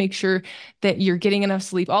organic. You got to make sure that you're getting enough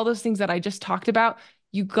sleep. All those things that I just talked about,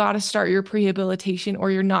 you got to start your prehabilitation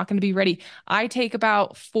or you're not going to be ready. I take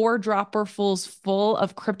about 4 dropperfuls full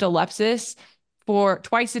of cryptolepsis for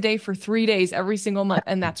twice a day for 3 days every single month.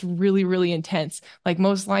 And that's really, really intense. Like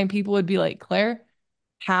most Lyme people would be like, Claire,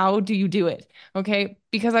 how do you do it? Okay.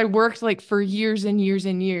 Because I worked like for years and years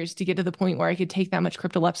and years to get to the point where I could take that much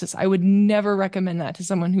cryptolepsis. I would never recommend that to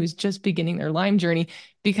someone who's just beginning their Lyme journey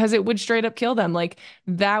because it would straight up kill them. Like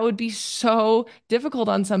that would be so difficult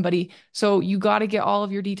on somebody. So you got to get all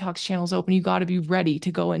of your detox channels open. You got to be ready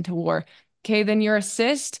to go into war. Okay. Then your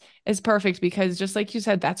assist is perfect because just like you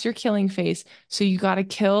said, that's your killing phase. So you got to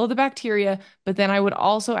kill the bacteria. But then I would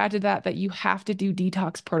also add to that that you have to do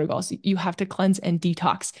detox protocols. You have to cleanse and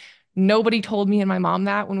detox. Nobody told me and my mom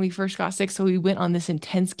that when we first got sick. So we went on this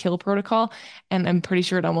intense kill protocol, and I'm pretty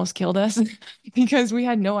sure it almost killed us because we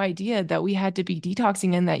had no idea that we had to be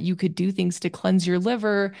detoxing and that you could do things to cleanse your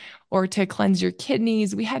liver or to cleanse your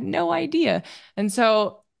kidneys. We had no idea. And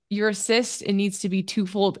so your assist, it needs to be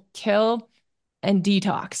twofold kill and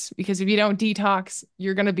detox because if you don't detox,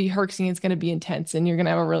 you're going to be herxing. It's going to be intense and you're going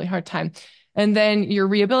to have a really hard time. And then your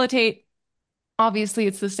rehabilitate, obviously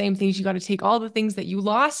it's the same things. You got to take all the things that you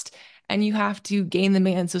lost and you have to gain them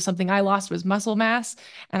in. So something I lost was muscle mass.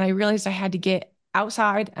 And I realized I had to get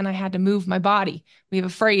outside and I had to move my body. We have a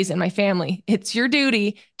phrase in my family. It's your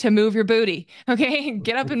duty to move your booty. Okay.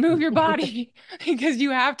 Get up and move your body because you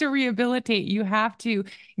have to rehabilitate. You have to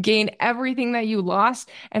gain everything that you lost.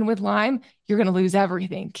 And with Lyme, you're going to lose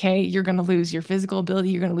everything. Okay. You're going to lose your physical ability.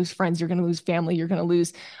 You're going to lose friends. You're going to lose family. You're going to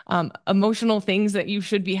lose emotional things that you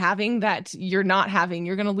should be having that you're not having.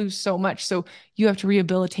 You're going to lose so much. So you have to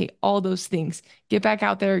rehabilitate all those things. Get back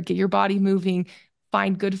out there, get your body moving,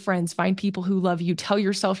 find good friends, find people who love you, tell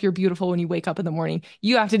yourself you're beautiful when you wake up in the morning.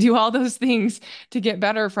 You have to do all those things to get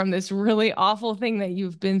better from this really awful thing that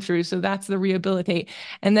you've been through. So that's the rehabilitate.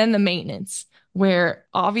 And then the maintenance, where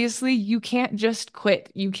obviously you can't just quit.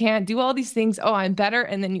 You can't do all these things. Oh, I'm better.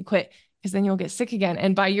 And then you quit. because then you'll get sick again.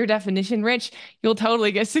 And by your definition, Rich, you'll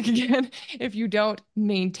totally get sick again if you don't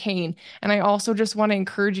maintain. And I also just want to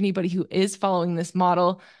encourage anybody who is following this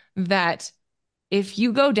model that if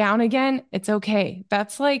you go down again, it's okay.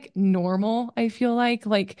 That's like normal, I feel like.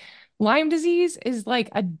 Like Lyme disease is like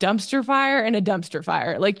a dumpster fire and a dumpster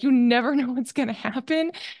fire. Like you never know what's going to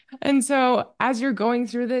happen. And so as you're going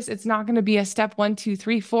through this, it's not going to be a step one, two,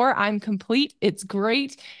 three, four. I'm complete. It's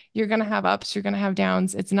great. You're going to have ups, you're going to have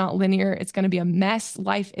downs. It's not linear. It's going to be a mess.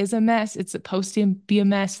 Life is a mess. It's supposed to be a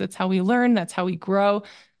mess. That's how we learn. That's how we grow.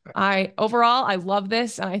 I love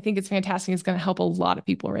this and I think it's fantastic. It's going to help a lot of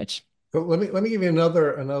people, Rich. But let me give you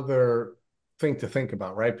another thing to think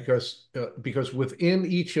about, right? Because within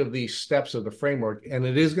each of these steps of the framework, and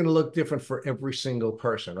it is going to look different for every single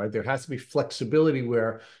person, right? There has to be flexibility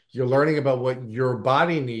where you're learning about what your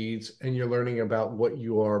body needs and you're learning about what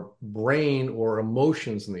your brain or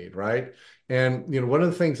emotions need, right? And one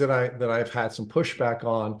of the things that I've had some pushback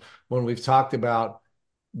on when we've talked about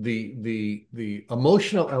the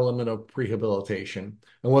emotional element of prehabilitation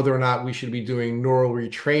and whether or not we should be doing neural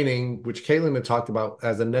retraining, which Caitlin had talked about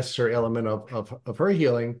as a necessary element of her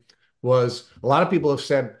healing, was a lot of people have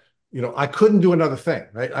said, I couldn't do another thing,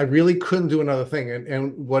 right? I really couldn't do another thing.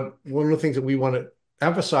 And what one of the things that we want to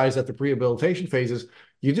emphasize at the prehabilitation phase is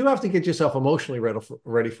you do have to get yourself emotionally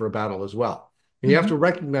ready for a battle as well. And you have to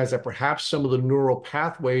recognize that perhaps some of the neural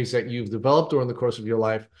pathways that you've developed during the course of your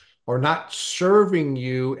life are not serving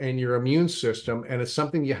you and your immune system. And it's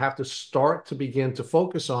something you have to start to begin to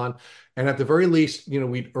focus on. And at the very least,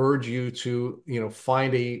 we'd urge you to,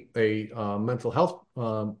 find a mental health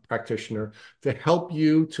practitioner to help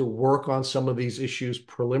you to work on some of these issues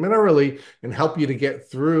preliminarily and help you to get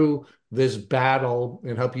through this battle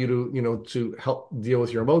and help you to help deal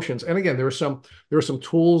with your emotions. And again, there are some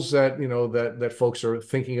tools that, that folks are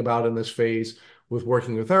thinking about in this phase with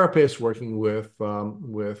working with therapists, working with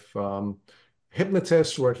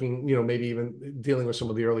hypnotists, working, maybe even dealing with some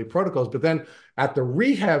of the early protocols. But then at the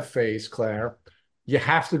rehab phase, Claire, you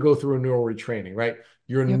have to go through a neural retraining, right?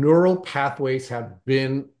 Your Yep. neural pathways have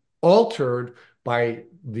been altered by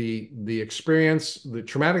the experience, the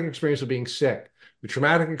traumatic experience of being sick, the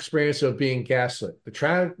traumatic experience of being gaslit, the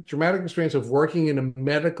traumatic experience of working in a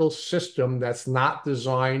medical system that's not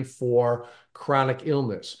designed for chronic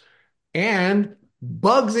illness, and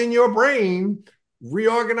bugs in your brain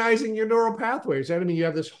reorganizing your neural pathways. I mean, you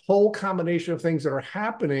have this whole combination of things that are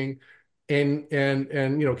happening. And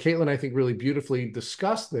Caitlin, I think, really beautifully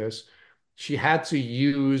discussed this. She had to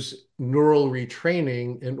use neural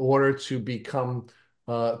retraining in order to become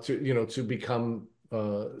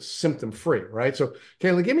symptom free, right? So,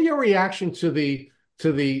 Caitlin, give me your reaction to the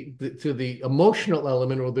emotional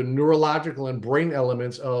element or the neurological and brain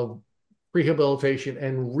elements of rehabilitation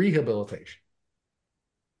and rehabilitation.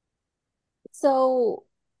 So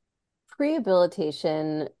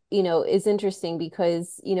prehabilitation, is interesting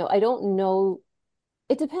because, I don't know,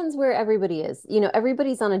 it depends where everybody is.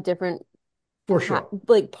 Everybody's on a different For sure.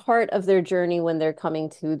 like part of their journey when they're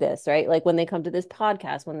coming to this, right? Like when they come to this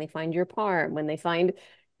podcast, when they find your parm, when they find,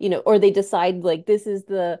 or they decide like this is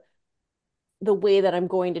the way that I'm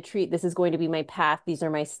going to treat, this is going to be my path, these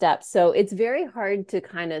are my steps. So it's very hard to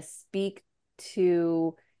kind of speak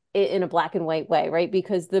to it in a black and white way, right?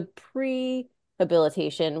 Because the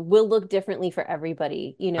pre-habilitation will look differently for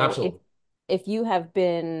everybody. If Absolutely. you have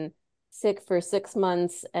been sick for 6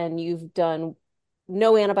 months and you've done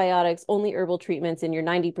no antibiotics, only herbal treatments, and you're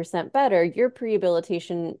 90% better, your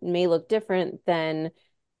pre-habilitation may look different than,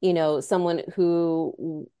 someone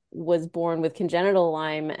who was born with congenital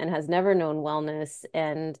Lyme and has never known wellness.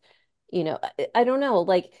 And, I don't know,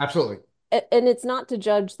 like, Absolutely. and it's not to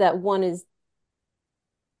judge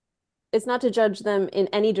them in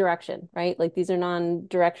any direction, right? Like these are Judgment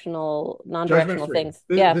non-directional free. things.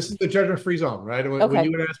 Yeah. This is the judgment free zone, right? When Okay.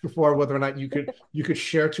 you had asked before whether or not you could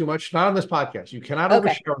share too much, not on this podcast. You cannot Okay.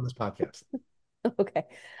 overshare on this podcast. Okay.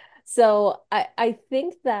 So I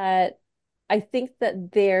think that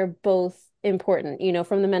they're both important,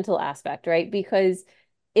 from the mental aspect, right? Because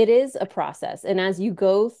it is a process. And as you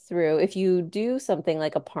go through, if you do something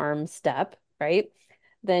like a PARM step, right,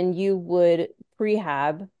 then you would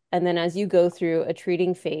prehab. And then as you go through a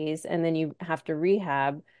treating phase and then you have to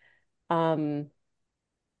rehab, um,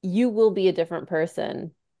 you will be a different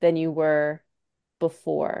person than you were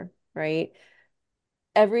before, right?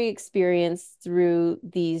 Every experience through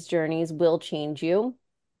these journeys will change you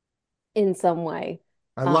in some way.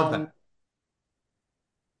 I love Um, that.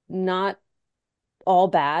 Not all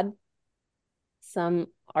bad, some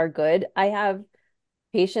are good. I have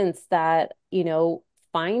patients that,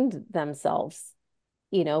 find themselves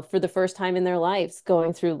for the first time in their lives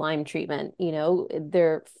going through Lyme treatment.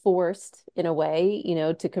 They're forced in a way,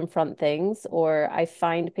 to confront things, or I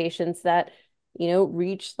find patients that,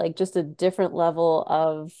 reach like just a different level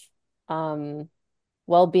of um,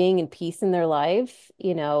 well-being and peace in their life,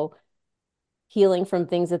 healing from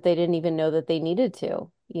things that they didn't even know that they needed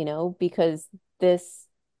to, because this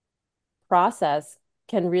process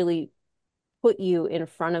can really put you in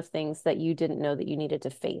front of things that you didn't know that you needed to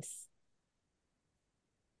face.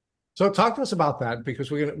 So talk to us about that because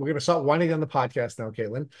we're gonna start winding down the podcast now,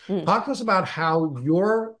 Caitlin. Mm. Talk to us about how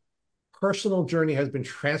your personal journey has been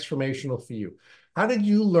transformational for you. How did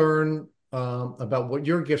you learn about what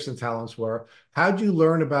your gifts and talents were? How did you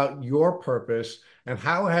learn about your purpose? And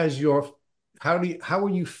how are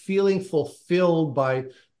you feeling fulfilled by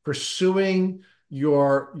pursuing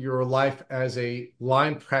your life as a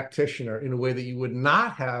Lyme practitioner in a way that you would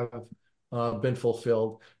not have been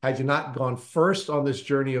fulfilled had you not gone first on this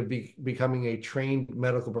journey of becoming a trained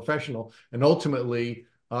medical professional and ultimately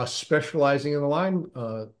specializing in the Lyme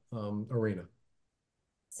arena?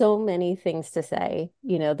 So many things to say.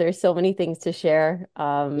 There's so many things to share.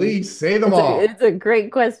 Please say them It's a all. it's a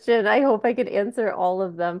great question. I hope I could answer all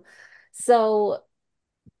of them. So,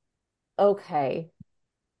 okay.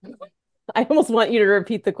 I almost want you to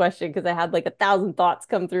repeat the question because I had like 1,000 thoughts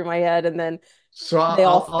come through my head and then So they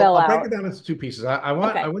all fell I'll break it out. down into two pieces. I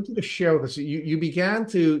Okay. want you to share with us. You began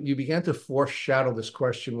to foreshadow this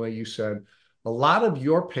question where you said a lot of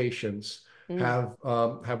your patients Mm,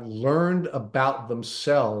 have learned about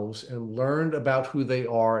themselves and learned about who they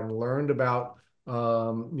are and learned about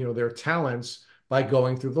their talents by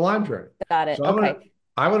going through the Lyme journey. got it. So Okay.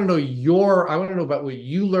 I want to know about what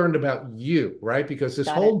you learned about you, right? Because this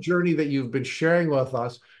Got it. whole journey that you've been sharing with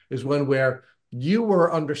us is one where you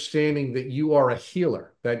were understanding that you are a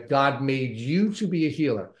healer, that God made you to be a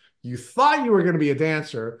healer. You thought you were going to be a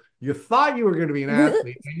dancer. You thought you were going to be an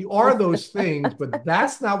athlete, and you are those things, but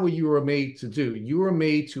that's not what you were made to do. You were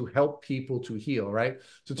made to help people to heal, right?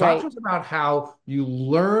 So talk to Right. us about how you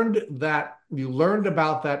learned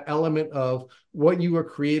about that element of what you were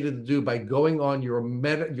created to do by going on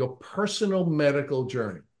your personal medical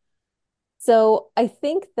journey. So I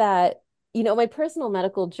think that, my personal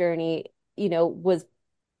medical journey, was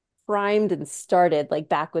primed and started like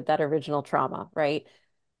back with that original trauma, right?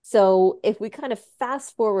 So if we kind of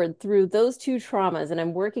fast forward through those two traumas, and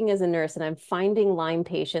I'm working as a nurse and I'm finding Lyme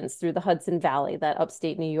patients through the Hudson Valley, that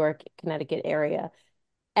upstate New York, Connecticut area.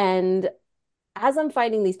 And as I'm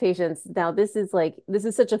finding these patients, now this is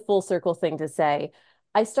such a full circle thing to say.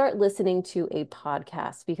 I start listening to a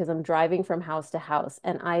podcast because I'm driving from house to house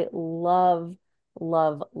and I love,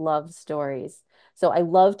 love, love stories. So I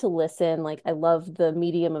love to listen. Like I love the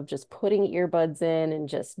medium of just putting earbuds in and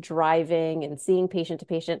just driving and seeing patient to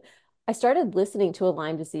patient. I started listening to a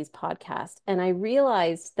Lyme disease podcast and I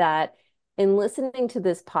realized that in listening to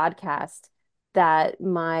this podcast, that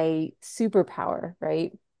my superpower,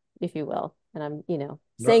 right? If you will. And I'm, No,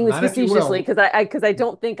 saying this not if you facetiously will. because I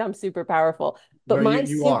don't think I'm super powerful. But No,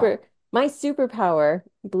 you are. my superpower,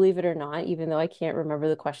 believe it or not, even though I can't remember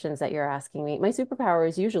the questions that you're asking me, my superpower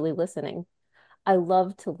is usually listening. I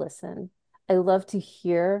love to listen. I love to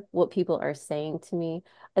hear what people are saying to me.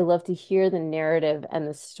 I love to hear the narrative and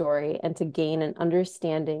the story and to gain an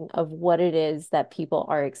understanding of what it is that people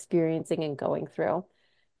are experiencing and going through.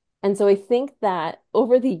 And so I think that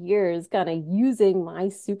over the years, kind of using my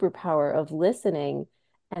superpower of listening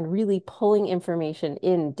and really pulling information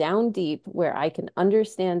in down deep where I can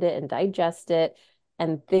understand it and digest it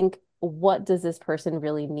and think, what does this person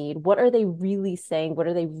really need? What are they really saying? What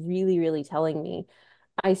are they really, really telling me?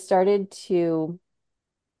 I started to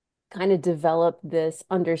kind of develop this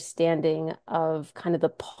understanding of kind of the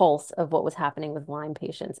pulse of what was happening with Lyme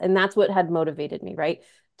patients. And that's what had motivated me, right?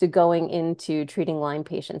 To going into treating Lyme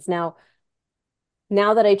patients. Now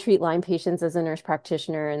that I treat Lyme patients as a nurse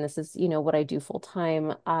practitioner, and this is, what I do full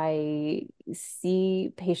time, I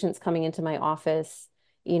see patients coming into my office,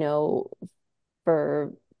 you know,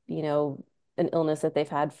 for, an illness that they've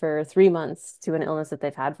had for 3 months to an illness that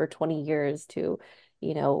they've had for 20 years to,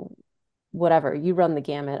 you know, whatever. You run the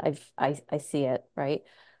gamut. I see it, right?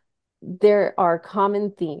 There are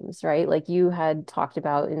common themes, right? Like you had talked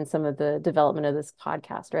about in some of the development of this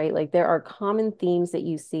podcast, right? Like there are common themes that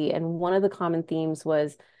you see. And one of the common themes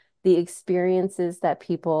was the experiences that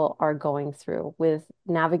people are going through with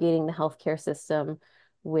navigating the healthcare system,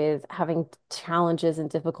 with having challenges and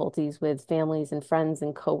difficulties with families and friends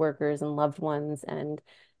and coworkers and loved ones, and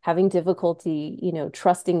having difficulty,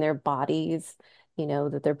 trusting their bodies,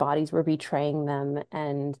 that their bodies were betraying them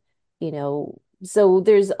and, so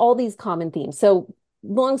there's all these common themes. So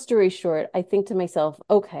long story short, I think to myself,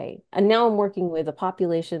 okay, and now I'm working with a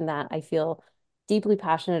population that I feel deeply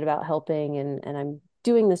passionate about helping, and I'm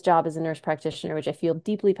doing this job as a nurse practitioner, which I feel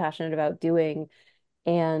deeply passionate about doing.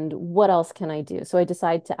 And what else can I do? So I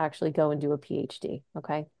decide to actually go and do a PhD.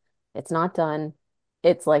 Okay. It's not done.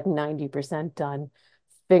 It's like 90% done.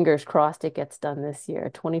 Fingers crossed it gets done this year.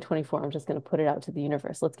 2024, I'm just going to put it out to the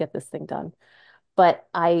universe. Let's get this thing done. But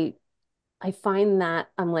I find that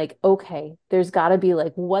I'm like, okay, there's got to be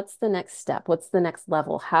like, what's the next step? What's the next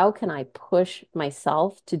level? How can I push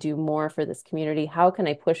myself to do more for this community? How can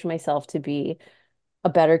I push myself to be a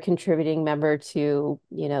better contributing member to,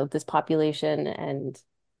 this population? And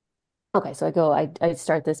okay, so I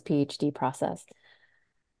start this PhD process.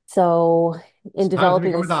 So It's in time to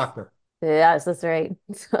developing become a this, doctor. yes, that's right,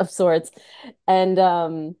 of sorts. And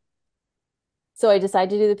so I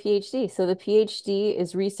decided to do the PhD. So the PhD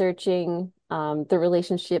is researching the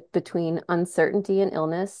relationship between uncertainty and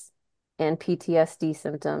illness and PTSD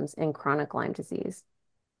symptoms in chronic Lyme disease.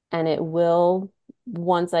 And it will,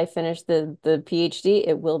 once I finish the PhD,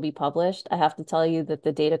 it will be published. I have to tell you that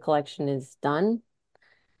the data collection is done.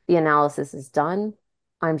 The analysis is done.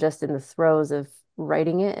 I'm just in the throes of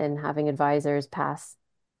writing it and having advisors pass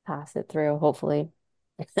it through, hopefully.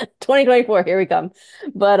 2024, here we come.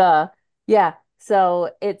 But yeah,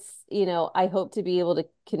 so it's, I hope to be able to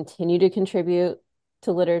continue to contribute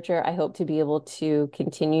to literature. I hope to be able to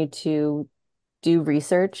continue to do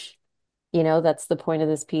research. That's the point of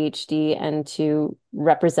this PhD, and to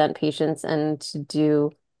represent patients and to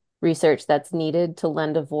do research that's needed to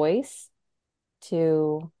lend a voice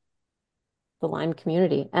to the Lyme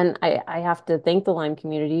community. And I have to thank the Lyme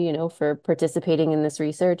community, for participating in this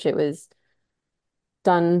research. It was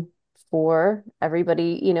done for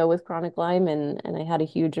everybody, with chronic Lyme, and I had a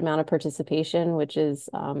huge amount of participation, which is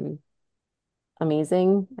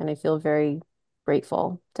amazing. And I feel very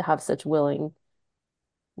grateful to have such willing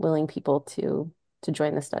people to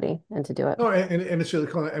join the study and to do it, Oh, and it's really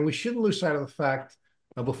cool. And we shouldn't lose sight of the fact,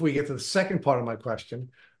 before we get to the second part of my question.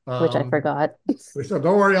 which I Um, forgot. so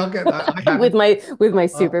don't worry, I have With it. my Uh,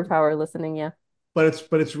 superpower listening, yeah. but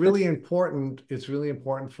it's really important. It's really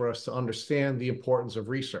important for us to understand the importance of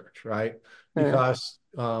research, right? Uh, Because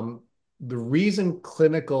the reason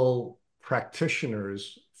clinical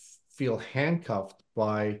practitioners feel handcuffed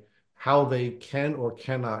by how they can or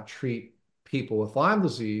cannot treat people with Lyme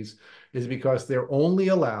disease is because they're only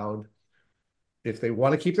allowed, if they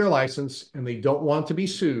want to keep their license and they don't want to be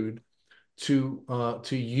sued, to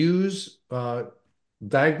use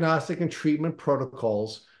diagnostic and treatment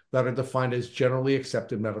protocols that are defined as generally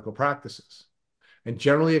accepted medical practices. And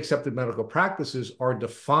generally accepted medical practices are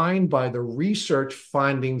defined by the research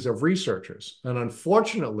findings of researchers. And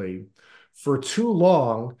unfortunately, for too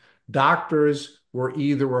long, doctors were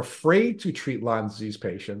either afraid to treat Lyme disease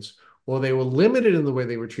patients, or they were limited in the way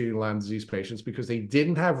they were treating Lyme disease patients because they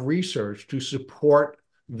didn't have research to support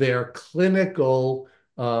their clinical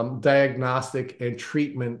diagnostic and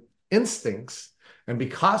treatment instincts. And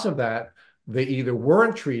because of that, they either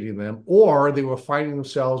weren't treating them, or they were finding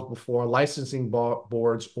themselves before licensing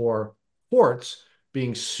boards or courts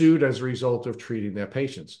being sued as a result of treating their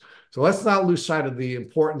patients. So let's not lose sight of the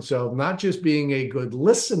importance of not just being a good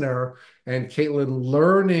listener and Caitlin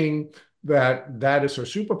learning that that is her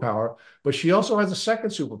superpower, but she also has a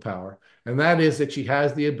second superpower, and that is that she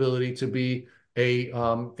has the ability to be a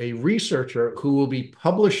researcher who will be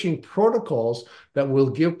publishing protocols that will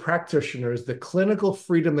give practitioners the clinical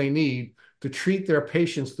freedom they need to treat their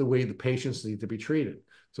patients the way the patients need to be treated.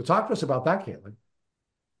 So talk to us about that, Caitlin.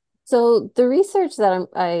 So the research that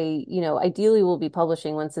ideally will be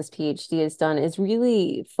publishing once this PhD is done is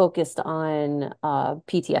really focused on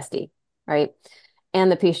PTSD, right? And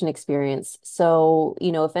the patient experience. So,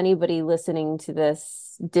 if anybody listening to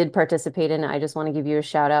this did participate in it, I just want to give you a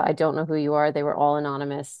shout out. I don't know who you are. They were all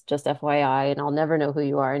anonymous, just FYI, and I'll never know who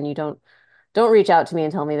you are. And you don't reach out to me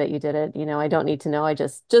and tell me that you did it. I don't need to know. I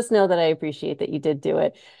just know that I appreciate that you did do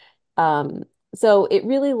it. Um, so it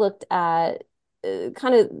really looked at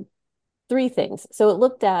kind of three things. So it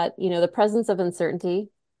looked at, the presence of uncertainty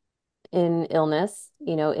in illness,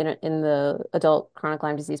 in the adult chronic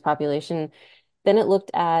Lyme disease population. Then it looked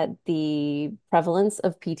at the prevalence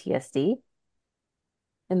of PTSD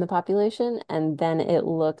in the population, and then it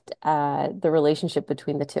looked at the relationship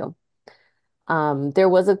between the two. There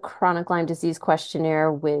was a chronic Lyme disease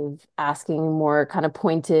questionnaire with asking more kind of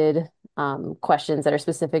pointed questions that are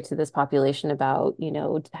specific to this population about,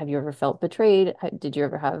 have you ever felt betrayed? Did you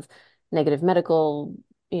ever have negative medical,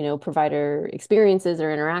 provider experiences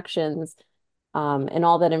or interactions? And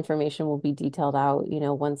all that information will be detailed out,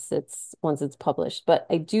 once it's published. But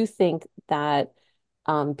I do think that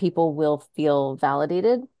People will feel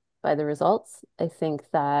validated by the results. I think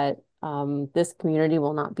that this community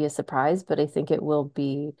will not be a surprise, but I think it will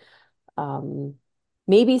be um,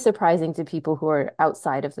 maybe surprising to people who are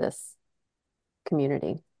outside of this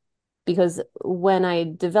community. Because when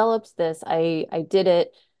I developed this, I did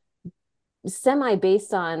it semi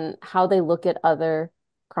based on how they look at other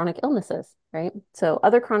chronic illnesses, right? So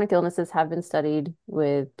other chronic illnesses have been studied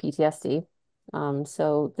with PTSD.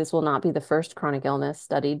 So this will not be the first chronic illness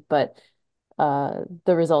studied, but the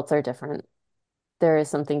results are different. There is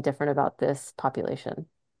something different about this population.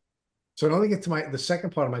 So now let me get to the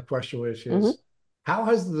second part of my question, which Hmm. is how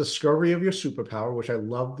has the discovery of your superpower, which I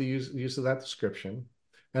love the use of that description,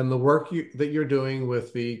 and the work that you're doing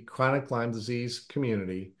with the chronic Lyme disease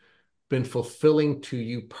community been fulfilling to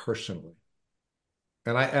you personally?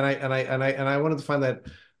 And I wanted to find that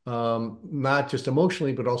not just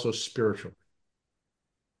emotionally, but also spiritually.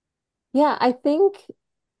 Yeah,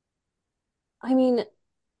 I mean,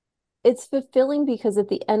 it's fulfilling because at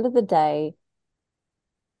the end of the day,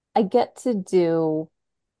 I get to do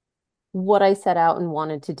what I set out and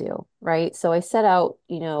wanted to do, right? So I set out,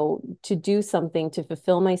 to do something to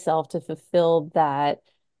fulfill myself, to fulfill that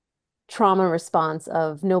trauma response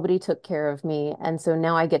of nobody took care of me. And so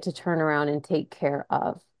now I get to turn around and take care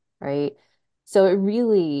of, right? So it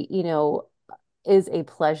really, is a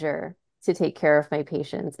pleasure to take care of my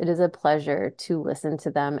patients. It is a pleasure to listen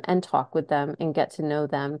to them and talk with them and get to know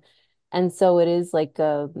them. And so it is like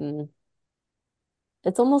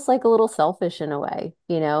it's almost like a little selfish in a way,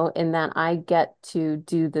 in that I get to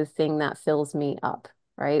do the thing that fills me up,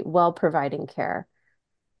 right? While providing care.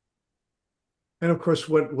 And of course,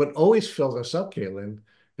 what always fills us up, Caitlin,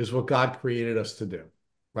 is what God created us to do,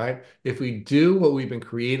 right? If we do what we've been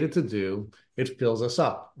created to do, it fills us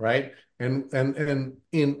up, right? And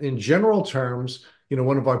in general terms,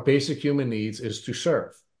 one of our basic human needs is to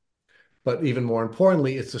serve. But even more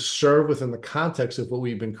importantly, it's to serve within the context of what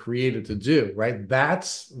we've been created to do, right? That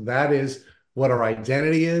is what our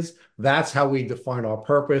identity is. That's how we define our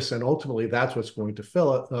purpose, and ultimately, that's what's going to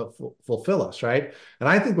fulfill us, right? And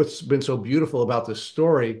I think what's been so beautiful about this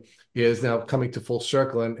story is now coming to full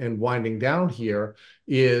circle and winding down here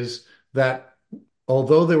is that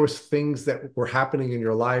although there was things that were happening in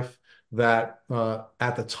your life that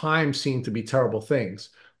at the time seemed to be terrible things,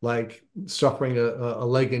 like suffering a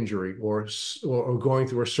leg injury or going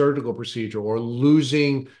through a surgical procedure or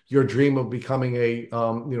losing your dream of becoming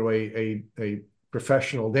a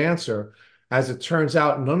professional dancer. As it turns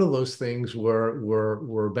out, none of those things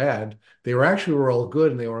were bad. They were all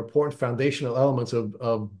good, and they were important foundational elements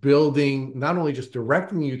of building, not only just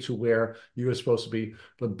directing you to where you were supposed to be,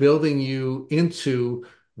 but building you into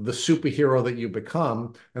the superhero that you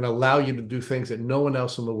become and allow you to do things that no one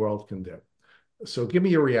else in the world can do. So give me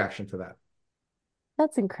your reaction to that.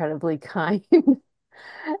 That's incredibly kind.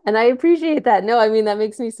 And I appreciate that. No, I mean, that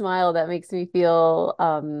makes me smile. That makes me feel,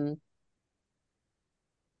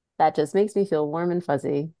 that just makes me feel warm and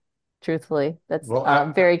fuzzy, truthfully. That's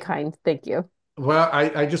Well, very kind. Thank you.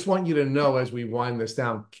 I just want you to know as we wind this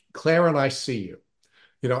down, Claire and I see you.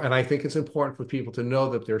 And I think it's important for people to know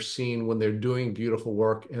that they're seen when they're doing beautiful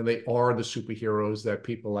work and they are the superheroes that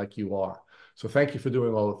people like you are. So thank you for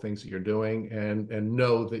doing all the things that you're doing and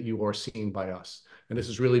know that you are seen by us. And this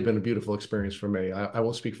has really been a beautiful experience for me. I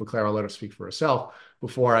won't speak for Claire, I'll let her speak for herself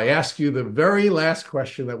before I ask you the very last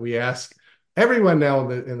question that we ask everyone now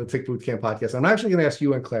in the Tick Boot Camp podcast. I'm actually going to ask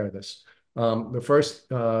you and Claire this. But I'm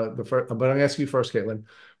going to ask you first, Caitlin.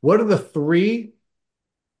 What are the three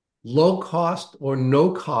low cost or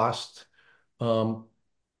no cost um,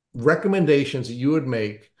 recommendations that you would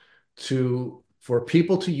make for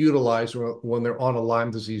people to utilize when they're on a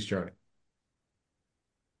Lyme disease journey?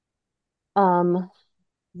 Um,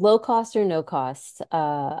 Low cost or no cost,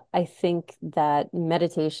 I think that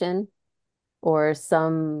meditation or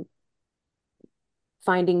some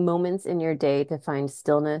finding moments in your day to find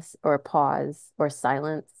stillness or pause or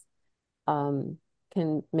silence um,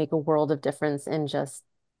 can make a world of difference in just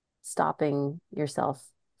stopping yourself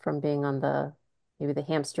from being on the maybe the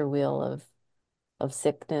hamster wheel of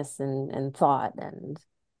sickness and thought and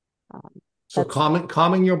um, So that's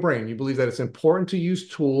calming your brain. You believe that it's important to use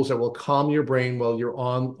tools that will calm your brain while you're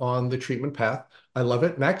on the treatment path. I love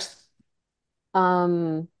it. Next.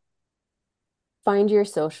 um find your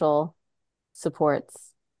social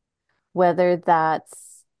supports, whether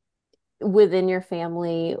that's within your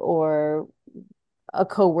family or a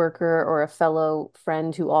coworker or a fellow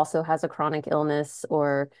friend who also has a chronic illness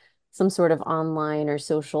or some sort of online or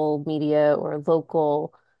social media or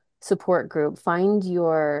local support group. Find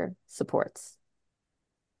your supports.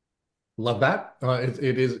 Love that.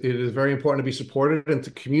 It is very important to be supported and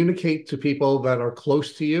to communicate to people that are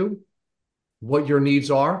close to you what your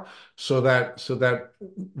needs are, so that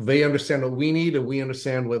they understand what we need and we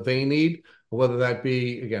understand what they need, whether that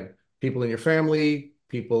be, again, people in your family,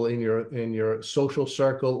 people in your social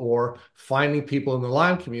circle, or finding people in the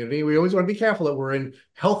Lyme community. We always want to be careful that we're in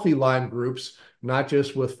healthy Lyme groups, not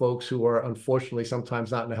just with folks who are unfortunately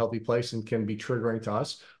sometimes not in a healthy place and can be triggering to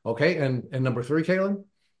us. Okay, and number three, Caitlin?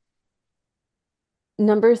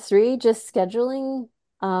 Number three, just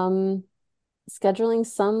um, scheduling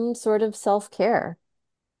some sort of self-care,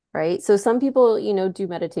 right? So some people, do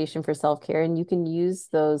meditation for self-care, and you can use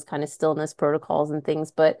those kind of stillness protocols and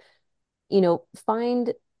things, but,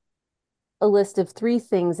 find a list of three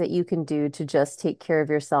things that you can do to just take care of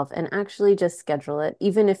yourself and actually just schedule it,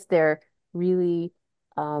 even if they're really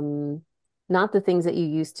um, not the things that you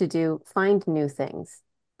used to do. Find new things.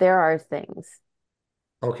 There are things.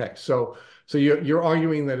 Okay, so you're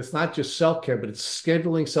arguing that it's not just self-care, but it's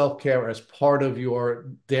scheduling self-care as part of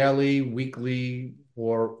your daily, weekly,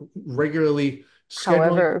 or regularly scheduling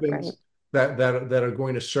However, right. things that are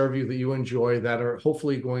going to serve you, that you enjoy, that are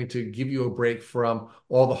hopefully going to give you a break from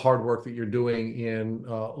all the hard work that you're doing in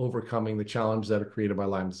overcoming the challenges that are created by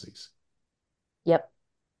Lyme disease. Yep.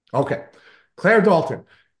 Okay, Claire Dalton,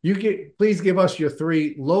 please give us your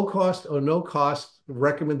three low cost or no cost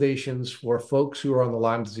recommendations for folks who are on the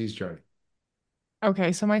Lyme disease journey.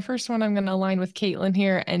 Okay, so my first one, I'm going to align with Caitlin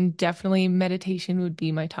here, and definitely meditation would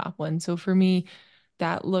be my top one. So for me,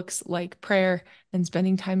 that looks like prayer and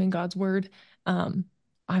spending time in God's word. Um,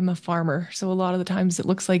 I'm a farmer, so a lot of the times it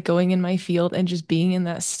looks like going in my field and just being in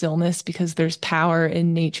that stillness because there's power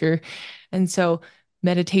in nature. And so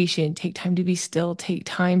meditation, take time to be still, take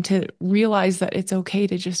time to realize that it's okay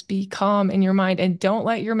to just be calm in your mind, and don't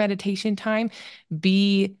let your meditation time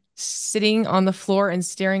be sitting on the floor and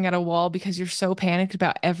staring at a wall because you're so panicked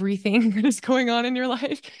about everything that is going on in your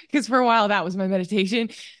life. Because for a while, that was my meditation.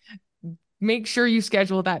 Make sure you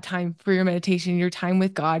schedule that time for your meditation, your time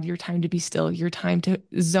with God, your time to be still, your time to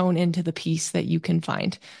zone into the peace that you can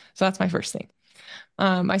find. So that's my first thing.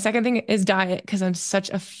 My second thing is diet, because I'm such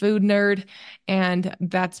a food nerd. And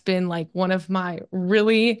that's been like one of my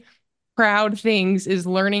really proud things is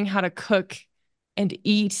learning how to cook and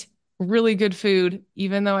eat really good food,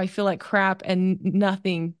 even though I feel like crap and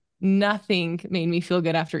nothing made me feel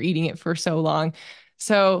good after eating it for so long.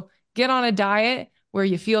 So get on a diet where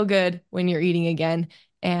you feel good when you're eating again,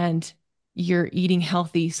 and you're eating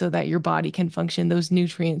healthy so that your body can function. Those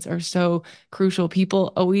nutrients are so crucial.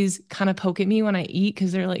 People always kind of poke at me when I eat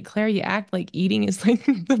because they're like, Claire, you act like eating is like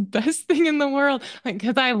the best thing in the world. Like,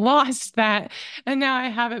 because I lost that and now I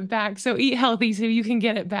have it back. So eat healthy so you can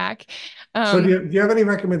get it back. So Um, do you have any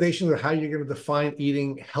recommendations of how you're going to define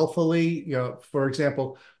eating healthily? For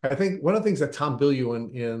example, I think one of the things that Tom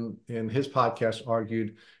Bilyeu in his podcast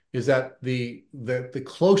argued is that the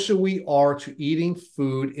closer we are to eating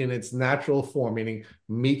food in its natural form, meaning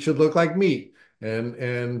meat should look like meat,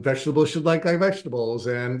 and vegetables should look like vegetables,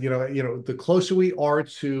 and the closer we are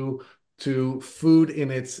to food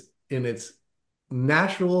in its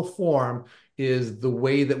natural form is the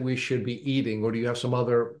way that we should be eating. Or do you have some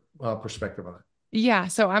other perspective on it? Yeah,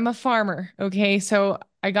 so I'm a farmer. Okay. So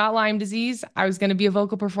I got Lyme disease. I was going to be a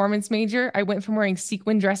vocal performance major. I went from wearing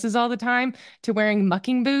sequin dresses all the time to wearing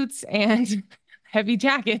mucking boots and heavy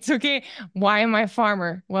jackets. Okay. Why am I a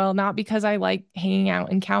farmer? Well, not because I like hanging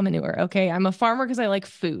out in cow manure. Okay. I'm a farmer because I like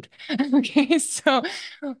food. Okay. So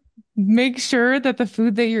make sure that the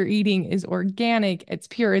food that you're eating is organic, it's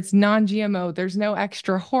pure, it's non-GMO. There's no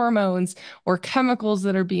extra hormones or chemicals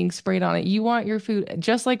that are being sprayed on it. You want your food,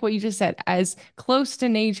 just like what you just said, as close to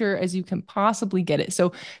nature as you can possibly get it.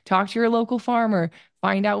 So talk to your local farmer,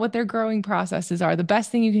 find out what their growing processes are. The best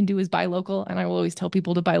thing you can do is buy local. And I will always tell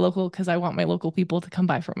people to buy local because I want my local people to come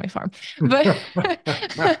buy from my farm. But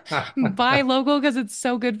buy local because it's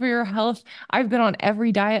so good for your health. I've been on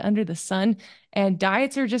every diet under the sun, and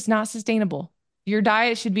diets are just not sustainable. Your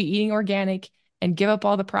diet should be eating organic and give up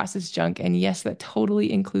all the processed junk. And yes, that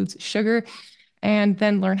totally includes sugar. And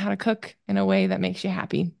then learn how to cook in a way that makes you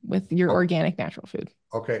happy with your Oh, organic, natural food.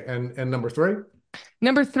 okay. And number three?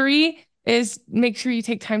 Number three is make sure you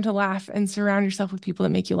take time to laugh and surround yourself with people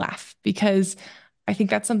that make you laugh, because I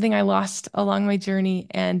think that's something I lost along my journey.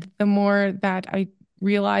 And the more that I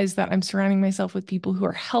realize that I'm surrounding myself with people who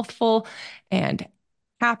are healthful and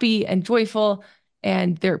happy and joyful,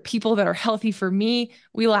 and they're people that are healthy for me,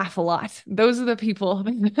 we laugh a lot. Those are the people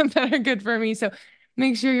that are good for me. So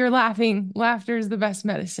make sure you're laughing. Laughter is the best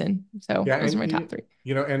medicine. So Yeah, those are and my top three.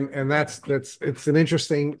 and that's it's an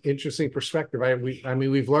interesting perspective. I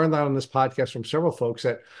mean, we've learned that on this podcast from several folks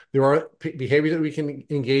that there are behaviors that we can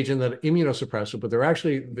engage in that are immunosuppressive, but there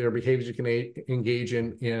are behaviors you can engage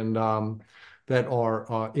in that are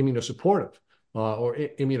immunosupportive or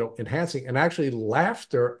immuno enhancing. And actually,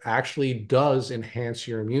 laughter actually does enhance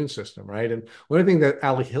your immune system, right? And one thing that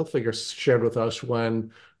Ali Hilfiger shared with us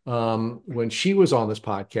when she was on this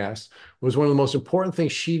podcast was one of the most important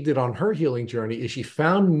things she did on her healing journey is she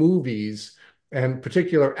found movies and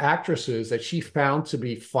particular actresses that she found to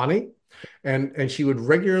be funny, and she would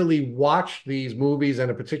regularly watch these movies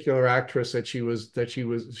and a particular actress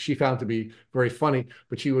she found to be very funny,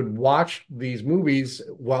 but she would watch these movies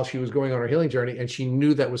while she was going on her healing journey, and she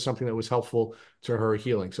knew that was something that was helpful to her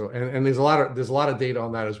healing. So and there's a lot of data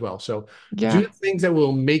on that as well. So do Yeah. things that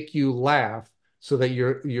will make you laugh so that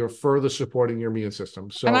you're further supporting your immune system.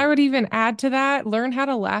 And I So would even add to that, learn how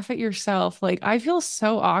to laugh at yourself. Like, I feel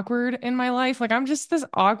so awkward in my life. Like, I'm just this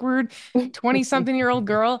awkward 20 something year old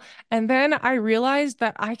girl. And then I realized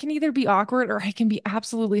that I can either be awkward or I can be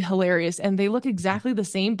absolutely hilarious. And they look exactly the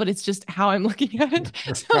same, but it's just how I'm looking at it.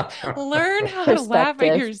 So learn how to laugh at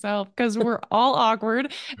Perspective. yourself because we're all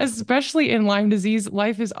awkward, especially in Lyme disease.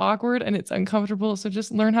 Life is awkward and it's uncomfortable. So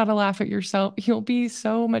just learn how to laugh at yourself. You'll be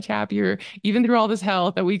so much happier, even through all this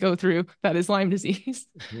hell that we go through that is Lyme disease.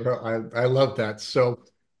 well, I love that. So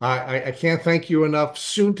I can't thank you enough,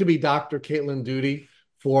 soon to be Dr. Caitlin Doody,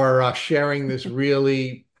 for sharing this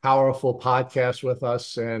really powerful podcast with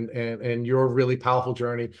us and your really powerful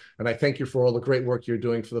journey. And I thank you for all the great work you're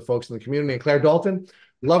doing for the folks in the community. And Claire Dalton,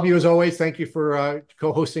 love you as always. Thank you for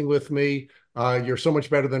co-hosting with me. You're so much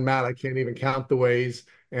better than Matt. I can't even count the ways.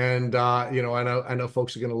 And I know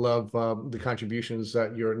folks are going to love the contributions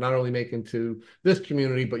that you're not only making to this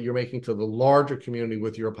community, but you're making to the larger community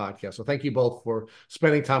with your podcast. So thank you both for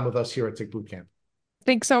spending time with us here at Tick Boot Camp.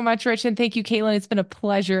 Thanks so much, Rich. And thank you, Caitlin. It's been a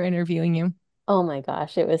pleasure interviewing you. Oh my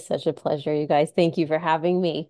gosh, it was such a pleasure, you guys. Thank you for having me.